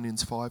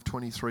 Thessalonians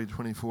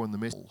 5:23-24 in the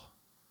message.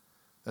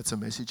 That's a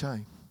message, eh?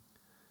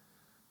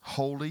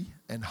 Holy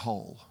and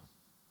whole.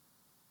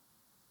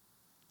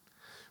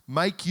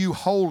 Make you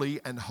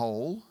holy and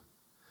whole,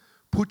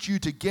 put you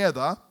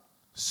together,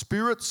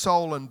 spirit,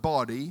 soul, and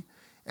body,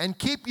 and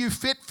keep you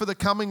fit for the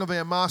coming of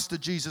our Master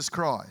Jesus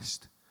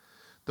Christ.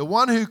 The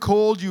one who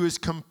called you is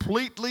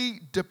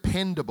completely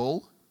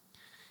dependable.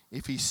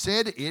 If he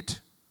said it,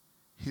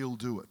 he'll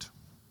do it.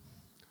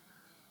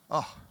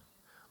 Oh,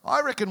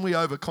 I reckon we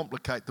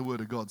overcomplicate the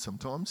Word of God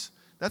sometimes.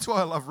 That's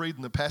why I love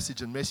reading the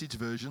passage and message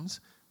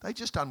versions. They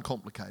just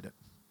uncomplicate it.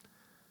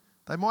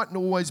 They mightn't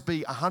always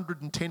be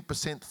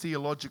 110%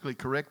 theologically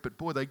correct, but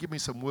boy, they give me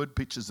some word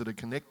pictures that are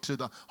connect to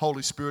the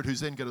Holy Spirit, who's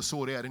then going to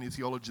sort out any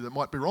theology that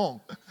might be wrong.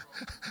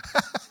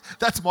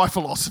 That's my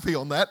philosophy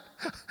on that.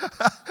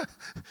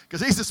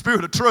 Because he's the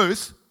Spirit of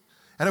truth,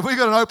 and if we've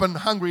got an open,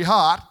 hungry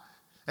heart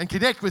and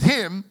connect with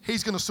him,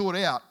 he's going to sort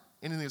out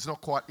anything that's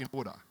not quite in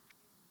order. I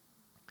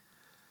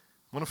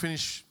want to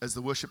finish as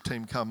the worship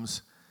team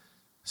comes.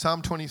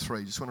 Psalm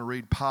 23, just want to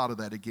read part of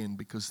that again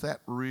because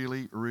that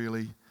really,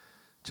 really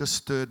just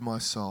stirred my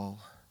soul.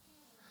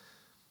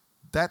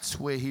 That's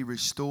where he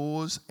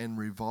restores and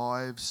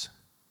revives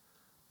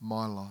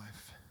my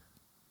life.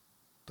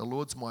 The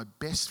Lord's my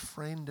best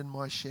friend and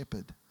my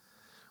shepherd.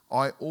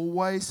 I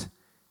always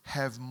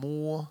have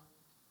more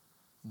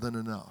than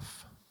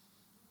enough.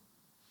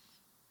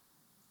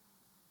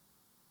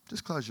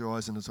 Just close your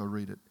eyes and as I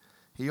read it.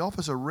 He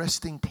offers a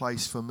resting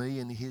place for me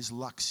in his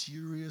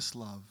luxurious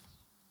love.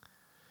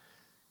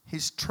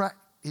 His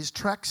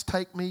tracks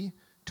take me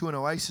to an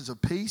oasis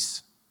of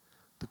peace,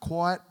 the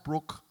quiet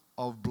brook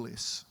of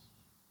bliss.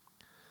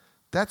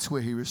 That's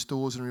where he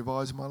restores and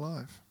revives my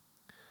life.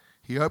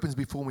 He opens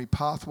before me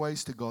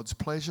pathways to God's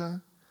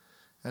pleasure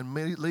and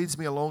leads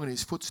me along in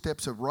his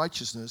footsteps of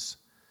righteousness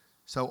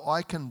so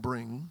I can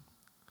bring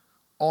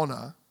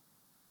honor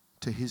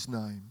to his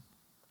name.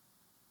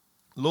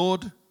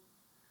 Lord,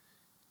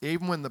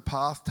 even when the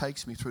path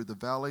takes me through the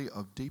valley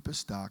of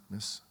deepest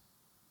darkness,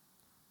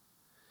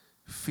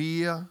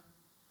 fear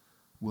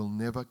will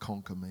never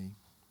conquer me,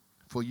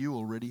 for you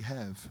already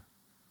have.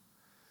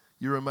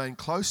 You remain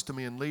close to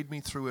me and lead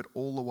me through it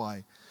all the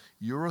way.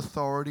 Your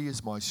authority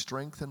is my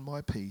strength and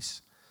my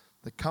peace.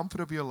 The comfort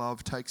of your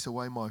love takes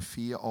away my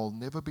fear. I'll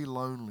never be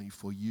lonely,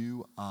 for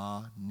you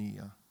are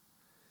near.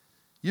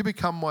 You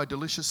become my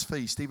delicious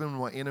feast, even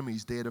when my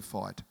enemies dare to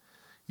fight.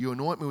 You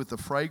anoint me with the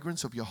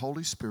fragrance of your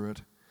Holy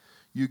Spirit.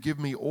 You give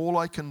me all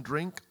I can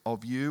drink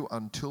of you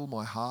until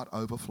my heart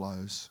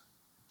overflows.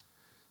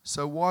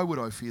 So why would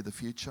I fear the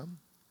future?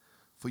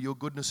 For your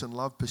goodness and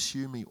love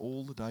pursue me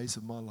all the days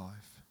of my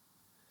life.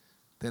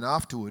 Then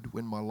afterward,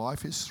 when my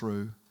life is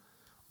through,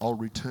 I'll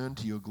return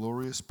to your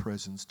glorious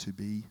presence to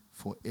be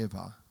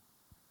forever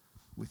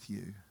with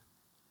you.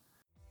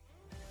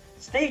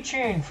 Stay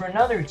tuned for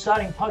another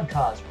exciting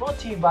podcast brought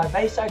to you by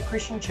Bayside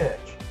Christian Church.